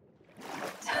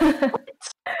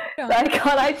 So I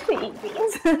can't actually eat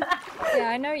beans. Yeah,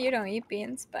 I know you don't eat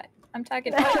beans, but I'm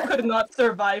talking I about could not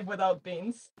survive without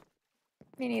beans.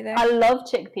 me neither. I love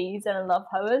chickpeas and I love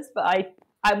hoers, but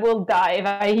I will die if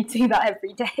I eat that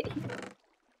every day.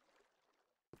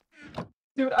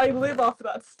 Dude, I live off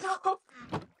that stuff.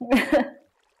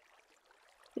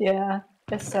 Yeah,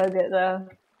 it's so good though.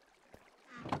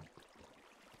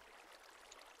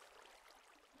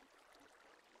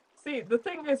 See, the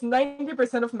thing is,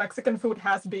 90% of Mexican food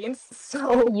has beans,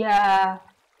 so Yeah,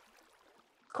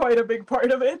 quite a big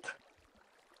part of it.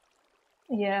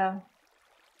 yeah,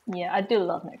 yeah. I do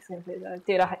love Mexican food though,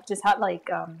 dude. I just had like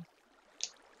I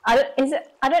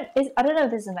don't know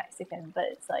if this is Mexican, but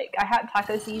it's like I had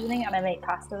taco seasoning and I made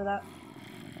pasta with that.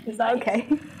 Is that okay?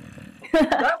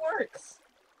 That works.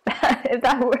 If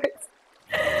that works.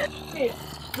 See,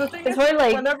 the thing It's is, very,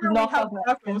 like, whenever we not have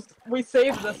Mexican. tacos, we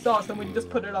save the sauce and we just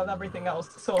put it on everything else,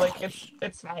 so like,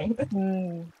 it's fine.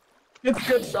 Mm, It's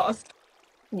good sauce.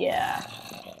 yeah.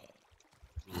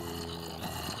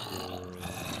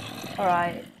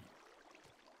 Alright.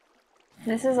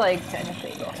 This is like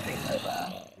technically your stream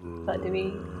over, but do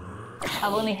we...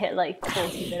 I've only hit like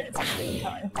 40 minutes of screen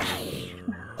time.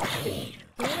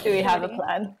 Do we have a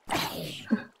plan?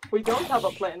 We don't have a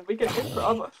plan. We can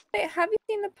improv. Wait, have you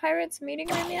seen the pirates meeting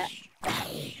room yet?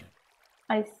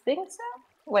 I think so.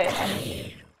 Wait,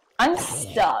 I'm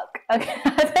stuck. Okay.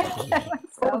 I think I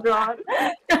Oh god.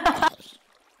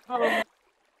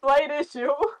 Slight issue.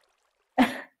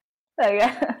 There you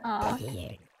go. Aw.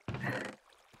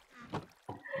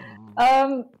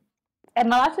 Hmm.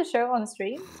 Am I allowed to show it on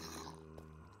stream?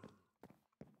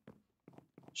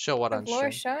 Show what on If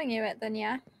Laura's stream? showing you it, then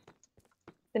yeah.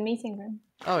 The meeting room.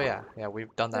 Oh yeah, yeah,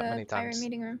 we've done that The many pirate times.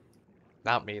 meeting room.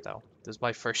 Not me though. This is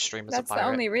my first stream as That's a the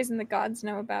pirate. only reason the gods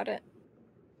know about it.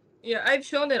 Yeah, I've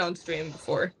shown it on stream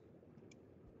before.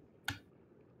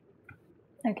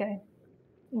 Okay.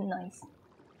 Nice.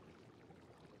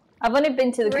 I've only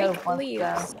been to the Break cove once,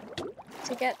 leaves so.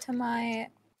 to get to my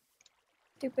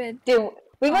stupid. Dude,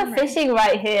 we were Armor. fishing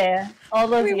right here. All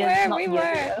those We years, were, not we years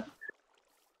were. ago.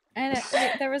 And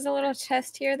there was a little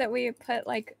chest here that we put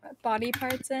like body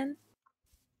parts in.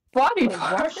 Body Wait,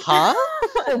 part. Huh?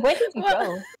 Wait, where did you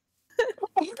Well-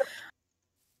 go?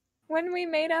 When we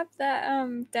made up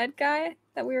that dead guy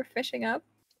that we were fishing up.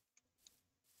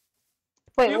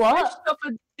 Wait, You what? fished up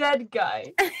a dead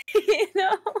guy. You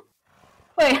know?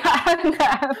 Wait, I don't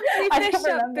know. We I don't fished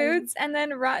up remember. boots and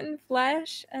then rotten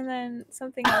flesh and then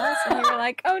something else, and we were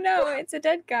like, "Oh no, it's a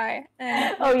dead guy!"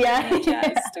 And Oh, we put yeah, him in a yeah.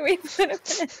 chest. We put him in a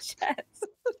chest.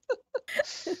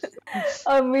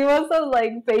 We must have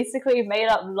like basically made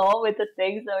up lore with the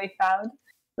things that we found,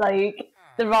 like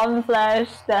the rotten flesh,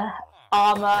 the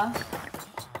armor.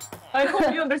 I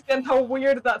hope you understand how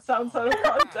weird that sounds out of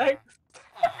context.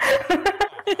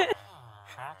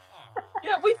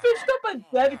 Yeah, we fished up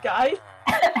a dead guy.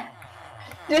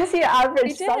 Just your average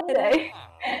We did. Sunday.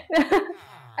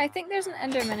 I think there's an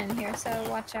Enderman in here, so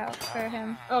watch out for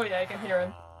him. Oh yeah, I can hear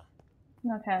him.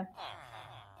 Okay.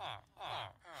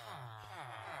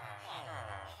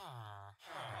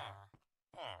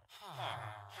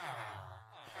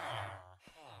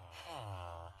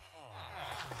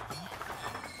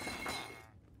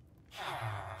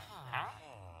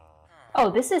 Oh,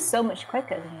 this is so much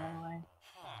quicker than the other way.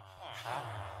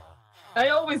 I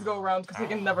always go around because I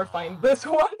can never find this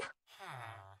one.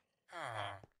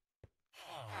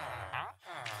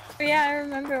 But yeah, I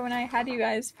remember when I had you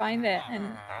guys find it and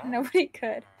nobody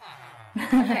could.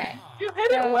 Okay. You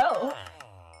hit it So- well.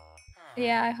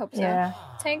 Yeah, I hope so. Yeah.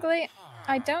 Tangley,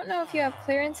 I don't know if you have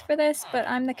clearance for this, but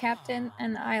I'm the captain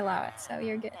and I allow it, so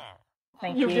you're good.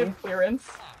 Thank You you. give clearance.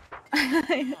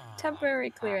 Temporary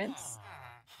clearance.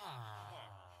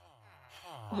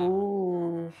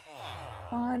 Ooh.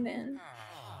 On in.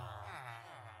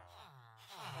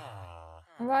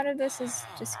 A lot of this is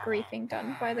just griefing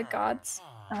done by the gods.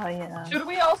 Oh yeah. Should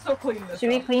we also clean this Should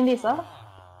we up? clean this up?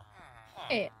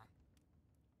 It.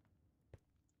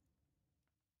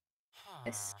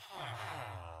 This.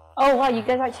 Oh wow, you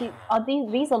guys actually are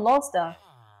these are law stuff.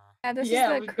 Yeah, this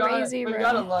Yeah, is the crazy we room.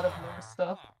 got a lot of more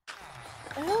stuff.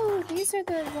 Oh, these are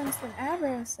the ones that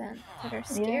Abro sent that are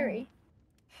scary.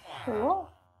 Wait, what?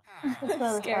 That's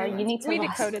not Scary You ones. need to We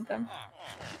last. decoded them.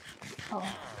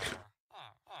 Oh.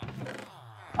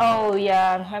 Oh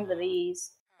yeah, I remember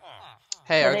these.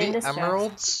 Hey, Are are they in the this chest?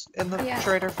 emeralds in the Yeah.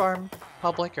 trader farm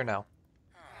public or no?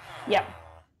 Yep.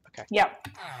 Okay. Yep.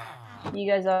 You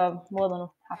guys are more than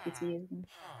happy to use them.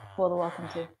 More than welcome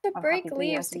to. To I'm break happy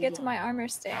leaves use to get it. to my armor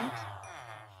stand.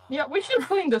 Yeah, we should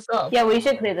clean this up. Yeah, we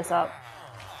should clear this up.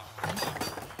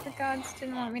 The gods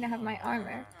didn't want me to have my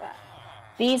armor, but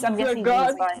These, I'm Dear guessing God.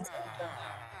 these fine.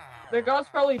 The gods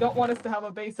probably don't want us to have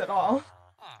a base at all.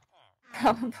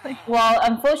 probably. Well,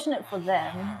 unfortunate for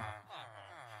them,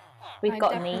 we've I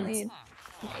got definitely needs.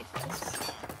 made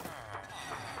this.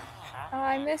 Oh,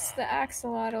 I missed the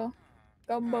axolotl.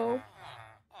 Gumbo.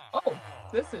 Oh,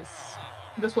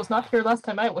 this was not here last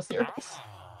time I was here.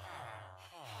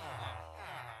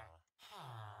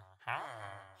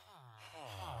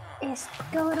 It's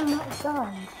going on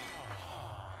outside.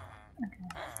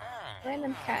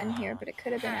 Random cat in here, but it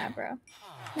could have been Abro.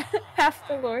 Half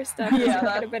the lore stuff Yeah, could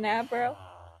that- have been Abro.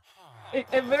 It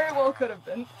very well could have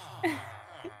been.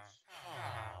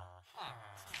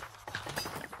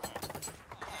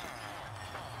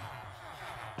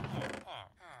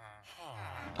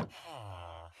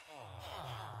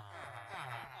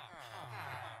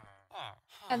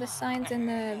 The signs in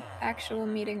the actual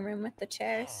meeting room with the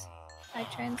chairs. I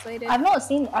translated. I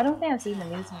don't think I've seen the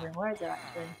meeting room. Where is it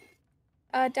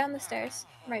actually? Down the stairs,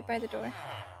 right by the door.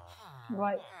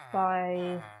 Right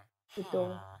by the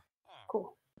door.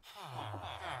 Cool.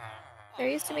 There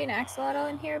used to be an axolotl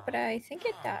in here, but I think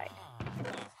it died.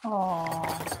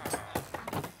 Aww.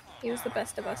 He was the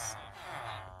best of us.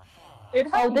 It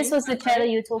had Oh, this was the needs, chair that right?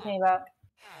 you were talking about.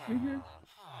 Mm-hmm.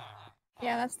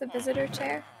 Yeah, that's the visitor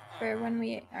chair for when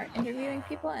we are interviewing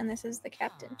people, and this is the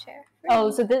captain chair.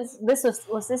 Oh, so this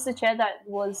was this the chair that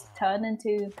was turned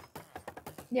into?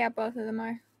 Yeah, both of them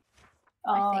are.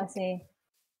 Oh, I think. see.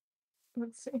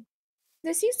 Let's see.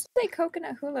 This used to say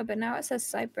coconut hula, but now it says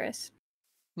cypress.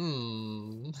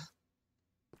 Hmm.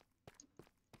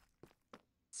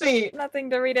 See, Nothing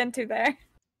to read into there.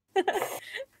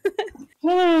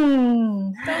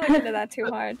 Hmm. Don't look into that too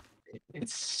hard.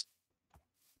 it's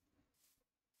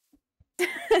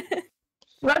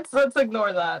let's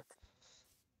ignore that.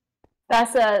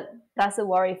 That's a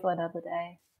worry for another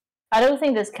day. I don't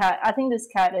think this cat. I think this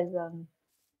cat is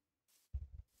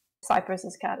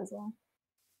Cypress's cat as well.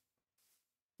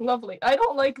 Lovely. I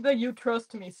don't like the "you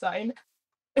trust me" sign.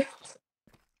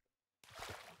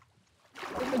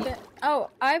 Oh,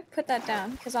 I put that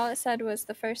down because all it said was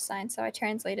the first sign, so I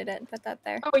translated it and put that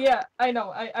there. Oh yeah, I know.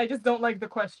 I just don't like the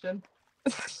question.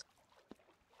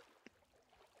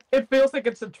 It feels like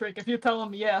it's a trick. If you tell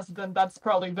them yes, then that's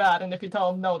probably bad, and if you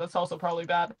tell them no, that's also probably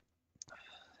bad.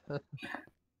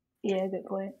 Yeah, good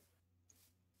point.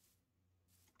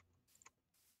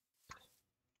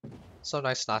 So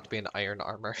nice not to be in iron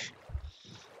armor.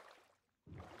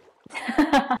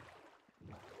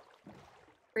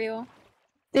 Real.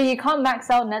 Dude, you can't max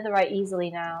out netherite easily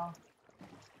now.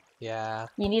 Yeah.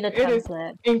 You need a It is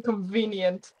template.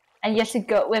 inconvenient. And you have to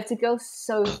go. We have to go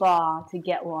so far to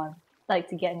get one, like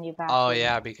to get a new vacuum. Oh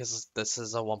yeah, because this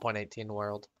is a 1.18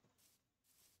 world.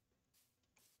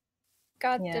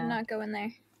 God Yeah. did not go in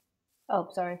there. Oh,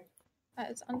 sorry,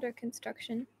 It's under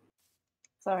construction.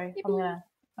 sorry. I'm gonna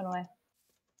run away.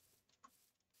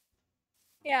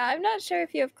 Yeah, I'm not sure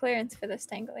if you have clearance for this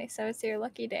Tangly, so it's your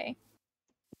lucky day.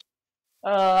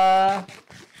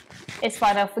 It's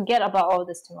fine. I'll forget about all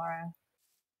this tomorrow.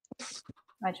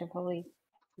 I should probably.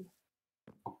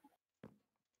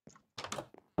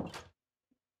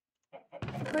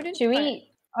 Who did Should put it?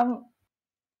 we?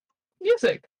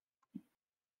 Music.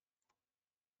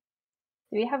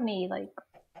 Do we have any like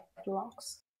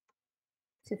blocks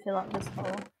to fill up this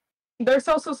hole? There's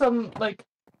also some like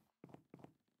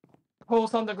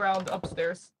holes on the ground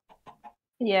upstairs.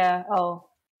 Yeah. Oh.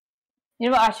 You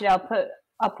know what? Actually, I'll put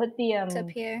the It's up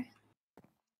here.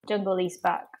 jungle leaves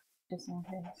back just in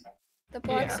case. The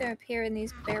blocks Yeah. are up here in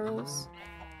these barrels.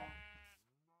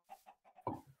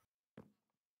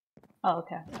 Oh,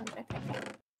 okay. I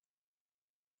think.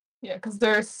 Yeah, because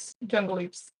there's jungle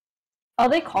leaves. Are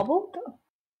they cobbled?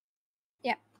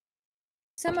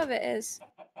 Some of it is.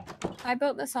 I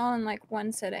built this all in like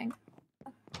one sitting.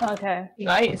 Okay.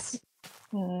 Nice.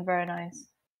 Very nice.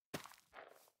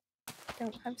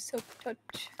 Don't have silk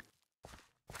touch.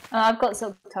 I've got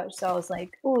silk touch, so I was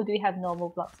like, "Oh, do we have normal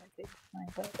blocks like this?"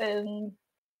 But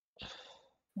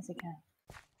yes, I can.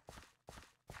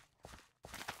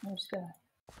 I'm just gonna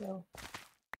go.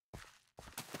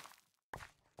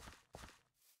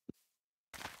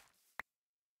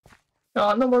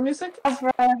 No more music?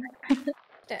 There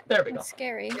we go. It's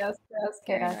scary. Chaos,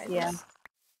 Scary chaos, yeah. noises.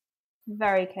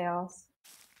 Very chaos.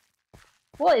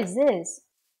 What is this?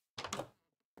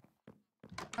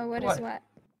 Oh, what What? is what?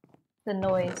 The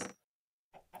noise. The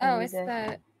Oh, it's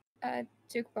music. the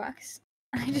jukebox.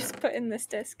 I just put in this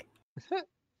disc.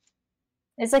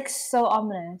 It's like so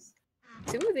ominous.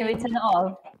 Can we Soothing. turn it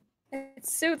off?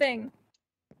 It's soothing.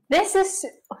 This is.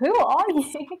 Who are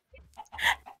you?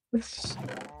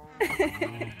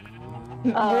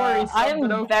 Worrisome, I am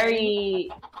but okay. very.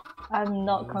 I'm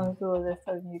not comfortable with this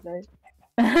type of music.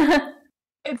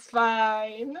 It's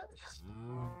fine.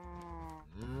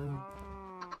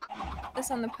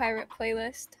 This on the pirate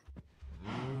playlist.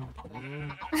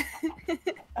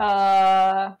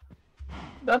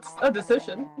 That's a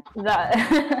decision.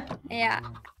 That. Yeah.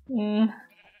 Can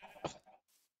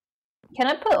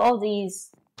I put all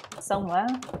these somewhere?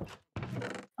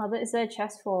 Is there a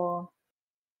chest for?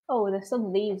 Oh, there's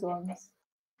some leaves ones.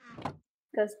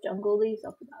 There's jungle leaves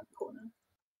up in that corner.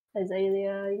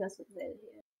 Azalea, you got some azalea.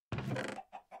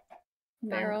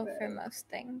 Barrel Mangrove. for most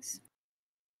things.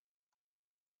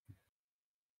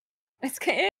 It's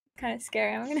kind of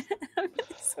scary. I'm gonna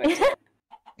switch it.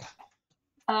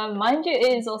 Mind you,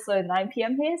 it is also 9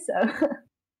 p.m. here, so.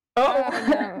 Oh, Oh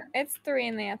no, it's 3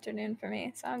 in the afternoon for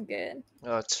me, so I'm good.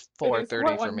 Oh, it's it is 4:30 for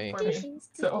 1 me.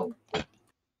 So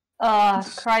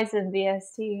Cries in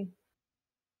VST.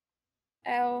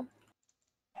 L.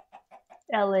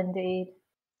 L indeed.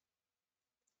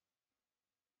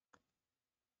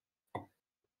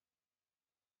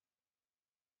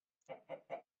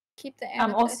 Keep the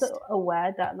I'm amethyst. also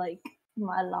aware that like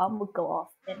my alarm would go off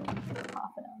in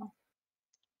half an hour.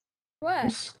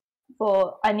 What?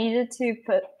 But I needed to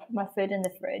put my food in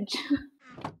the fridge.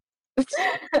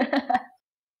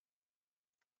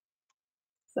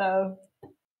 So,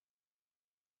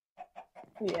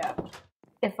 yeah.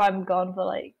 If I'm gone for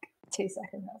like 2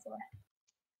 seconds, that's why.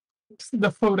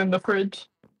 The food in the fridge.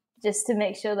 Just to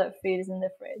make sure that food is in the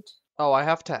fridge. Oh, I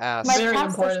have to ask. My Very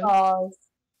pasta important. sauce.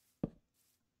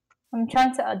 I'm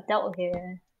trying to adult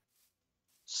here.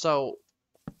 So,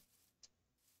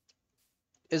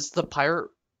 is the pirate?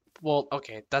 Well,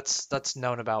 okay, that's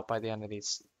known about by the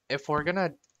entities. If we're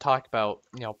gonna talk about,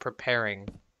 preparing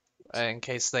in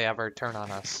case they ever turn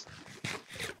on us,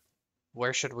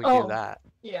 where should we do that?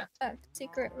 Yeah.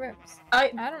 Secret rooms. I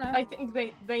don't know. I think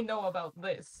they know about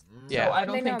this. Yeah. So I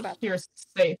don't They know think about here's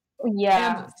safe.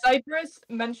 Yeah. And Cypress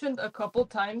mentioned a couple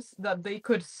times that they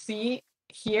could see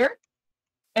here,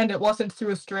 and it wasn't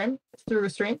through a stream. Through a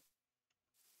stream.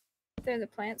 They're the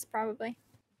plants, probably.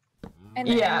 And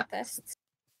the Yeah. amethysts.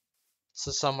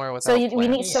 So somewhere without So we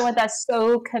need plants. someone that's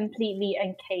so completely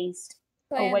encased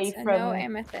away Plants and from. no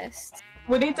amethyst.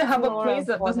 We need to have a Flora place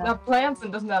that doesn't fauna. have plants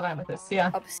and doesn't have amethysts.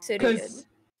 Yeah. Obsidian. Because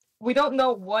we don't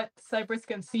know what Cypress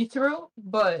can see through,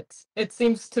 but it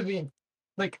seems to be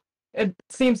like it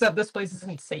seems that this place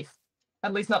isn't safe.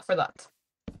 At least not for that.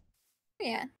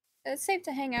 Yeah. It's safe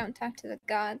to hang out and talk to the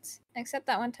gods. Except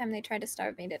that one time they tried to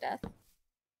starve me to death.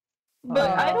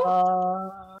 But I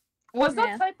don't. Was that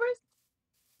Yeah. Cypress?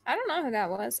 I don't know who that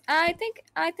was. I think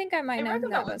I might know who reckon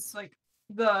that was. like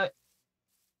the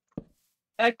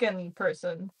Ekin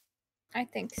person. I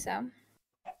think so.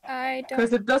 I don't.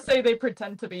 Because it does say they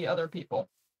pretend to be other people.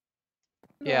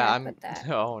 Where Yeah, I I'm. put that?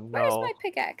 Oh Where's no. my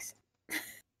pickaxe?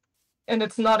 And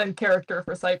it's not in character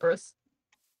for Cypress.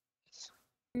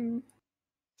 Mm.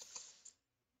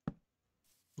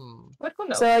 But who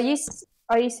knows? So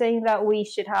are you saying that we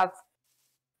should have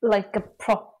like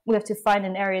we have to find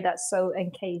an area that's so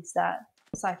encased that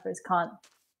ciphers can't?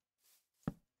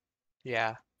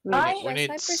 Yeah. reach? I- We need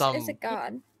Cypress some. is a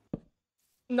god.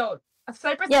 No,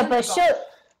 Cypress. Yeah, isn't but a god.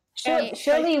 And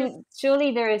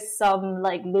surely there is some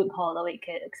like loophole that we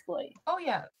could exploit. Oh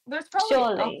yeah, there's probably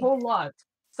Surely. a whole lot.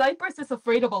 Cypress is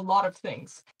afraid of a lot of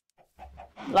things.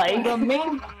 Like The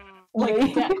main, like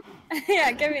Me? death,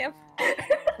 Yeah, give me a.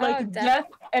 like Oh, death,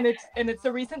 and it's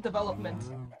a recent development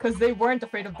because they weren't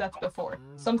afraid of death before.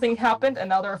 Something happened, and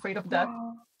now they're afraid of death.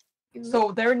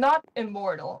 So they're not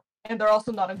immortal, and they're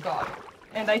also not a god.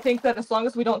 And I think that as long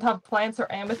as we don't have plants or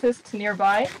amethysts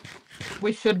nearby,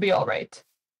 we should be all right.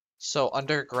 So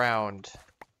underground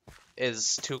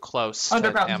is too close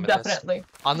Underground, to amethyst. definitely.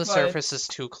 On the but- surface is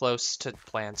too close to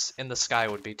plants. In the sky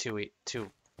would be too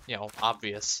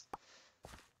obvious.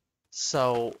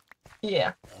 So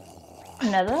Yeah,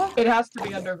 Nether? it has to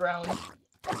be underground,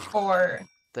 or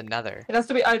the nether. it has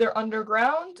to be either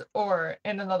underground or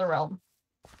in another realm.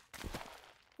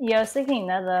 Yeah, I was thinking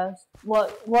Nether.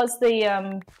 What's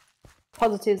the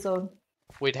positives of?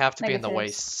 We'd have to be in the Negatives.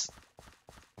 wastes.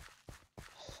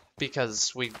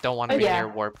 Because we don't want to be Yeah. near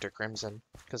warped or crimson.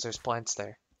 Because there's plants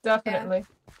there. Definitely.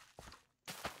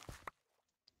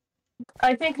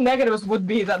 I think negatives would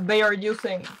be that they are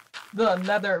using the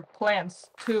nether plants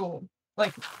to,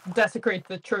 like, desecrate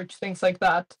the church, things like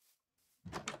that.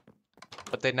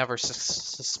 But they never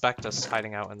suspect us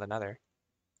hiding out in the nether.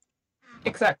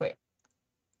 Exactly.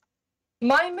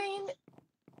 My main,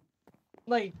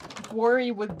 like,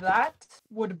 worry with that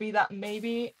would be that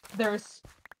maybe there's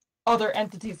other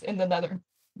entities in the nether.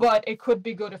 But it could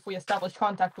be good if we establish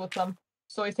contact with them.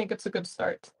 So I think it's a good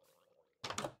start.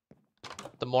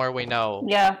 The more we know,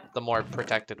 Yeah. the more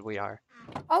protected we are.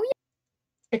 Oh yeah,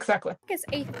 Exactly. I think it's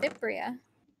Aether.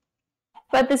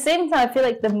 But at the same time, I feel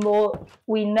like the more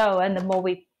we know and the more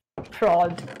we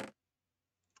prod,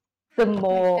 the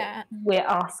more that. we're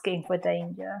asking for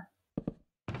danger.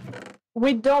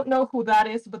 We don't know who that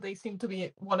is, but they seem to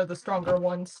be one of the stronger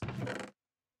ones.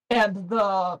 And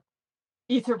the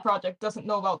Aether project doesn't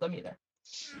know about them either.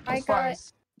 I As far got.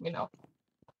 as we know.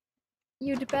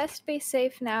 You'd best be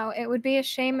safe now. It would be a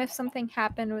shame if something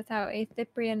happened without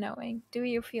Aether knowing. Do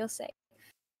you feel safe?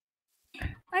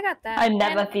 I got that. I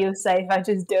never And feel safe. I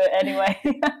just do it anyway.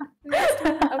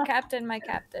 oh, Captain, my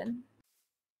captain.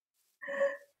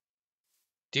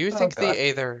 Do you Oh, think God. the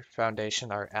Aether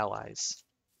Foundation are allies?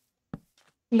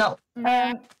 No.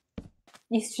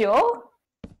 You sure?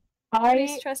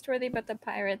 He's I trustworthy, but the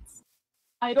pirates.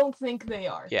 don't think they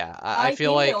are. Yeah, I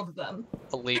feel like emailed them.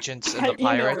 allegiance in I the emailed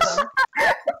pirates. them.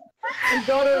 And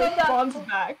got a response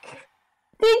back.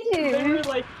 Did They you?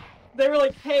 were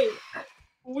like, hey,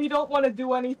 we don't want to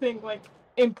do anything like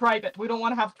in private. We don't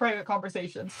want to have private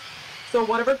conversations. So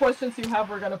whatever questions you have,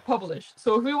 we're gonna publish.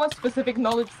 So if we want specific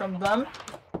knowledge from them,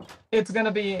 it's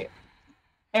gonna be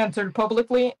answered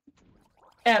publicly.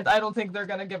 and I don't think they're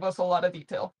gonna give us a lot of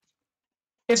detail.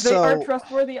 If they are So-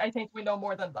 trustworthy, I think we know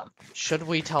more than them. Should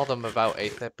we tell them about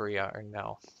Aether or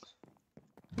no?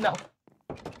 No,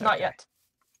 not yet.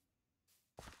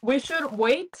 We should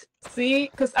wait, see,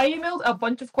 because I emailed a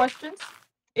bunch of questions.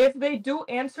 If they do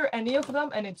answer any of them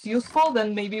and it's useful,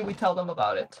 then maybe we tell them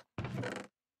about it.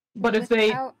 But if they...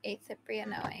 Without Aether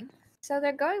knowing. So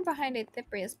they're going behind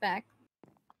Aether's back.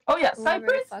 Oh yeah, Whoever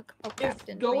the Cyprus fuck is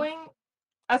procrastinated. going,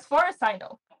 as far as I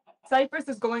know, Cyprus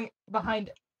is going behind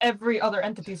every other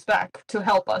entity's back to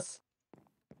help us.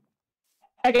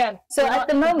 Again, So we're at not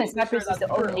the moment, completely sure Cyprus is the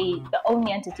that's true.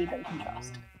 only entity that we can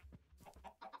trust.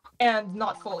 And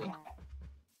not fully.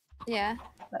 Yeah.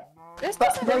 This But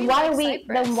doesn't then read why like are we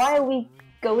Cyprus. then why are we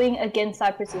going against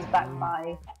Cyprus's back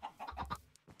by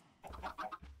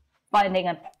finding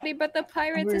a But the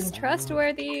pirates is Room.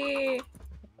 trustworthy.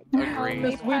 Agreed.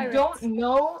 Only pirates.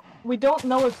 We don't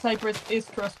know if Cyprus is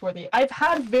trustworthy. I've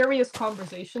had various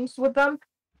conversations with them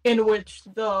in which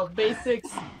the basic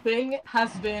thing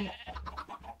has been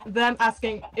them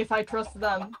asking if I trust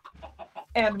them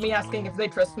and me asking if they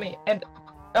trust me. And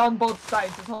on both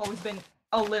sides it's always been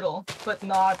a little, but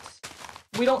not...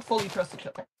 We don't fully trust each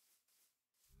other.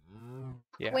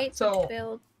 Yeah. Wait So- to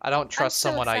build. I don't trust I'm so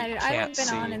someone I excited. I can't haven't been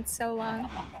see. on in so long.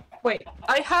 Wait,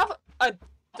 I have a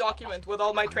document with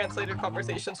all my translated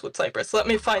conversations with Cyprus. Let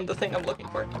me find the thing I'm looking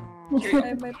for. I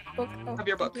have my book. Oh, Have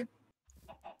your thank book. you.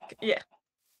 Yeah.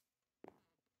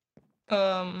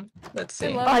 Let's see.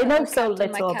 love- I know Oh, so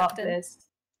Captain, my little about captain. this.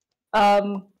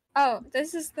 Oh,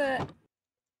 this is the.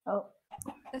 Oh.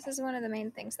 This is one of the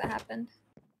main things that happened.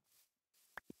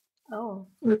 Oh.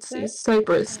 Let's see,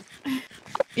 Cyprus.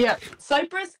 Yeah,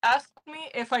 Cyprus asked me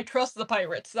if I trust the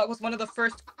pirates. That was one of the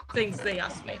first things they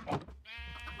asked me.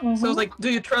 So I was like, do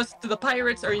you trust the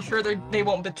pirates? Are you sure they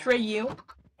won't betray you?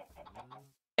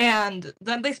 And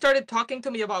then they started talking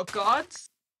to me about gods,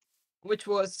 which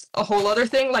was a whole other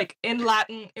thing. Like, in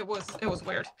Latin, it was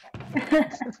weird.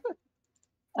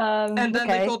 And then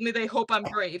they told me they hope I'm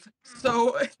brave.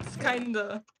 So it's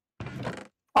kinda...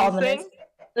 ominous. thing?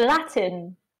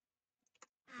 Latin.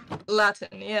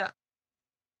 Latin, yeah.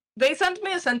 They sent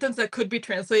me a sentence that could be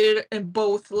translated in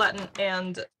both Latin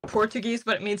and Portuguese,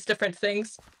 but it means different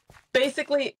things.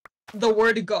 Basically, the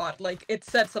word God, like, it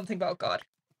said something about God.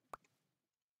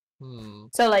 Hmm.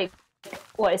 So like,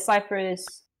 what is Cyprus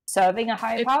serving a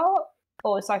higher power,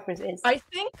 or Cyprus is? I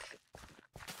think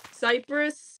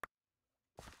Cyprus,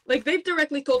 like, they've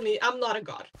directly told me I'm not a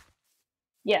god,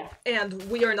 Yeah. and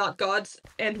we are not gods,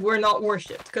 and we're not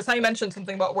worshipped, because I mentioned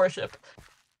something about worship.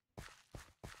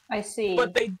 I see.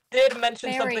 But they did mention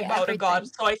Marry something about a god,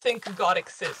 everything. so I think God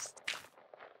exists.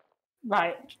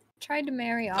 Right. Tried to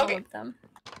marry all Okay. of them.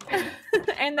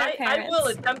 And their I parents. will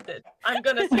attempt it. I'm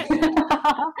gonna say.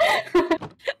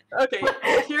 Okay,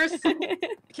 here's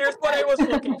what I was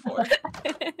looking for.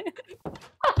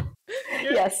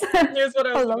 Yes. Here's what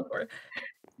I was Hello. looking for.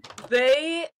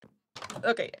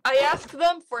 Okay, I asked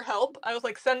them for help. I was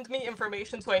like, send me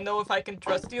information so I know if I can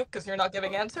trust you, because you're not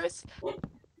giving answers.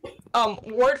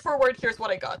 Word for word, here's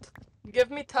what I got.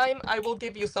 Give me time, I will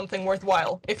give you something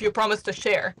worthwhile, if you promise to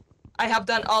share. I have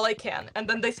done all I can. And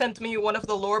then they sent me one of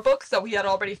the lore books that we had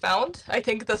already found. I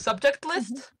think the subject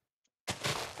list.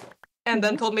 And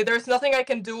then told me there's nothing I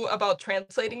can do about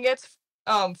translating it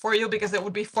for you because it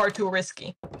would be far too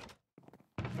risky.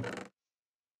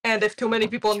 And if too many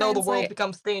people know, the world Translate.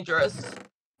 becomes dangerous.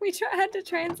 We had to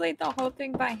translate the whole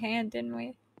thing by hand, didn't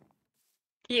we?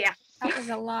 Yeah. That was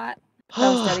a lot. That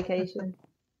was dedication.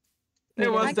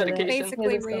 It was I can dedication.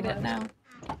 basically It was so read it much. now.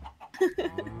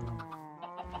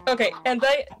 Okay, and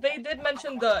they did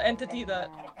mention the entity that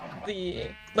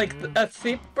Aether,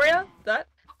 that,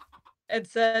 and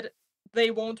said they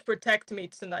won't protect me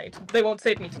tonight. They won't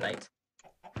save me tonight.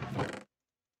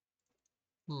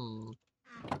 Hmm.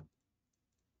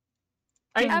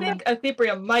 I Yeah, think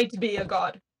Aether might be a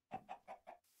god.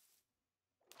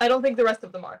 I don't think the rest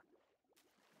of them are.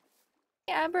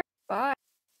 Yeah, bye.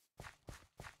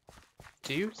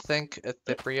 Do you think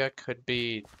Aether could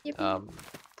be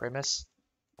Primus?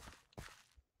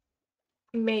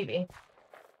 Maybe.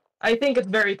 I think it's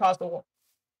very possible.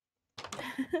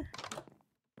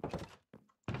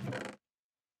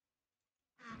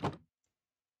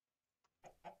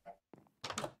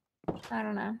 I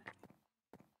don't know.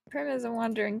 Prim is a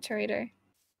wandering trader.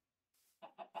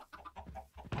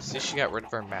 See, she got rid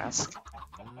of her mask.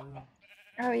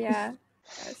 Oh yeah,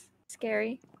 that was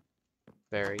scary.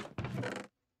 Very.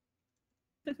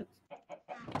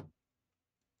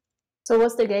 So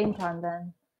what's the game plan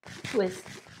then? With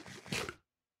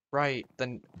Right.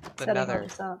 The setting all Nether.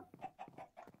 this up?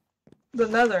 The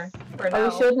Nether, for Are now.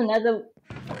 we sure the Nether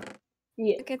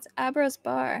Yeah. Like it's Abra's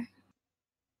bar.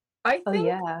 I Oh think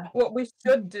yeah. what we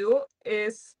should do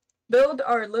is build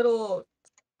our little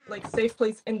like safe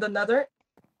place in the Nether,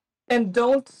 and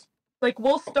don't like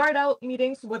we'll start out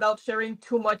meetings without sharing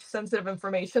too much sensitive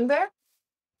information there,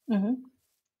 Mm-hmm.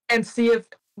 and see if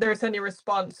there's any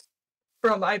response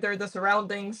from either the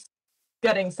surroundings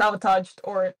getting sabotaged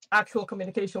or actual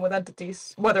communication with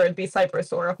entities, whether it be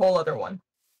Cyprus or a whole other one.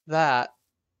 That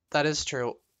is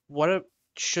true.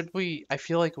 Should we? I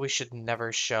feel like we should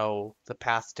never show the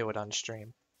path to it on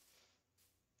stream.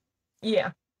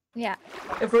 Yeah. Yeah.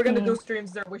 If we're gonna do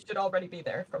streams there, we should already be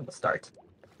there from the start.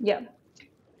 Yeah.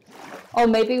 Or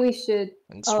maybe we should.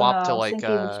 And Oh swap no, to I was like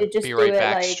thinking we should just be do right it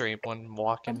back like. stream when A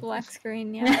walking. black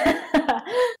screen, yeah.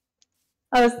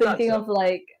 I was thinking Gotcha. of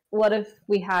like, what if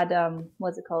we had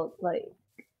what's it called, like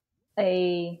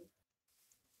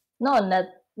not a net,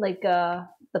 like the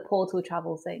portal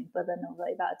travel thing, but then I was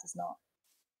like, that does not.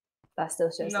 That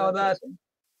still shows No, the that- location.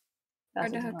 Or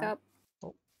That's to just hook not. up.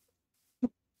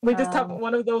 We just have Um,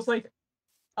 one of those like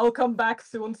I'll come back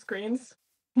soon screens.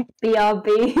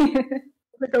 BRB.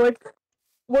 Like,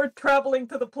 we're traveling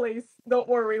to the place. Don't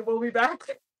worry, we'll be back.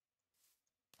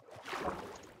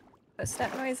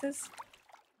 Step noises.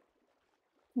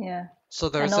 Yeah. So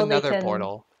there's know they another can-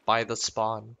 portal by the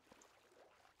spawn.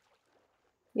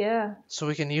 Yeah. So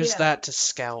we can use Yeah. that to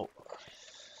scout.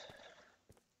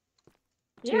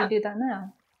 Should we do that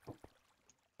now?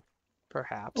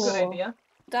 Perhaps. Good Or- idea.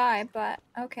 Die, but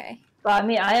okay. But I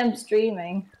mean, I am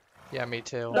streaming. Yeah, me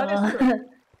too. That is true.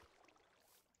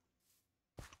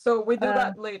 So we do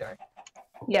that later.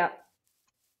 Yeah.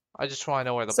 I just want to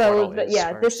know where the So, portal but is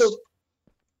yeah, first. this will.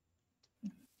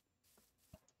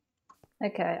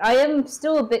 Okay, I am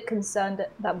still a bit concerned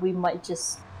that we might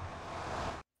just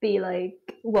be like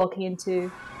walking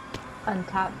into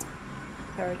untapped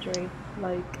territory.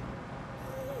 Like,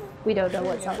 we don't know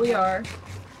what's Yeah, out we there. are.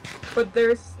 But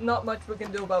there's not much we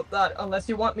can do about that unless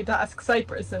you want me to ask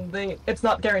Cyprus, and it's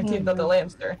not guaranteed that they'll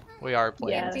answer. We are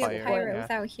playing Yeah, Can't be a that's fire. pirate Yeah.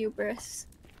 without hubris.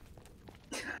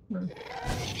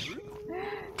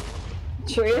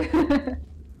 True.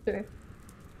 True.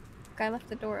 Guy left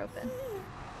the door open.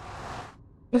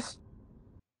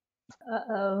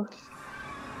 Uh-oh.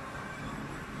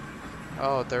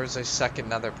 Oh, there's a second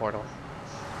nether portal.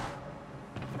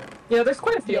 Yeah, there's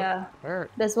quite a few. Yeah. Where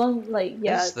There's one, like,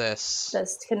 yeah, is this?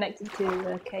 that's connected to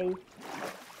the cave.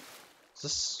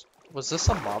 Was this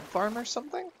a mob farm or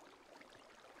something?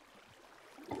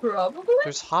 Probably.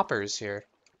 There's hoppers here.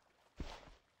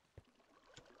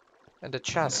 And a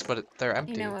chest, but they're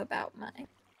empty. You know about mine.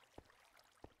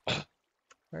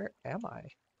 Where am I?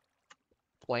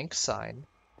 Blank sign.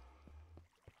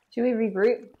 Should we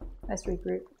regroup? Let's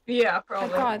regroup. Yeah, Oh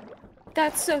probably. god.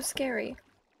 That's so scary.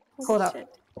 Holy Hold up. shit.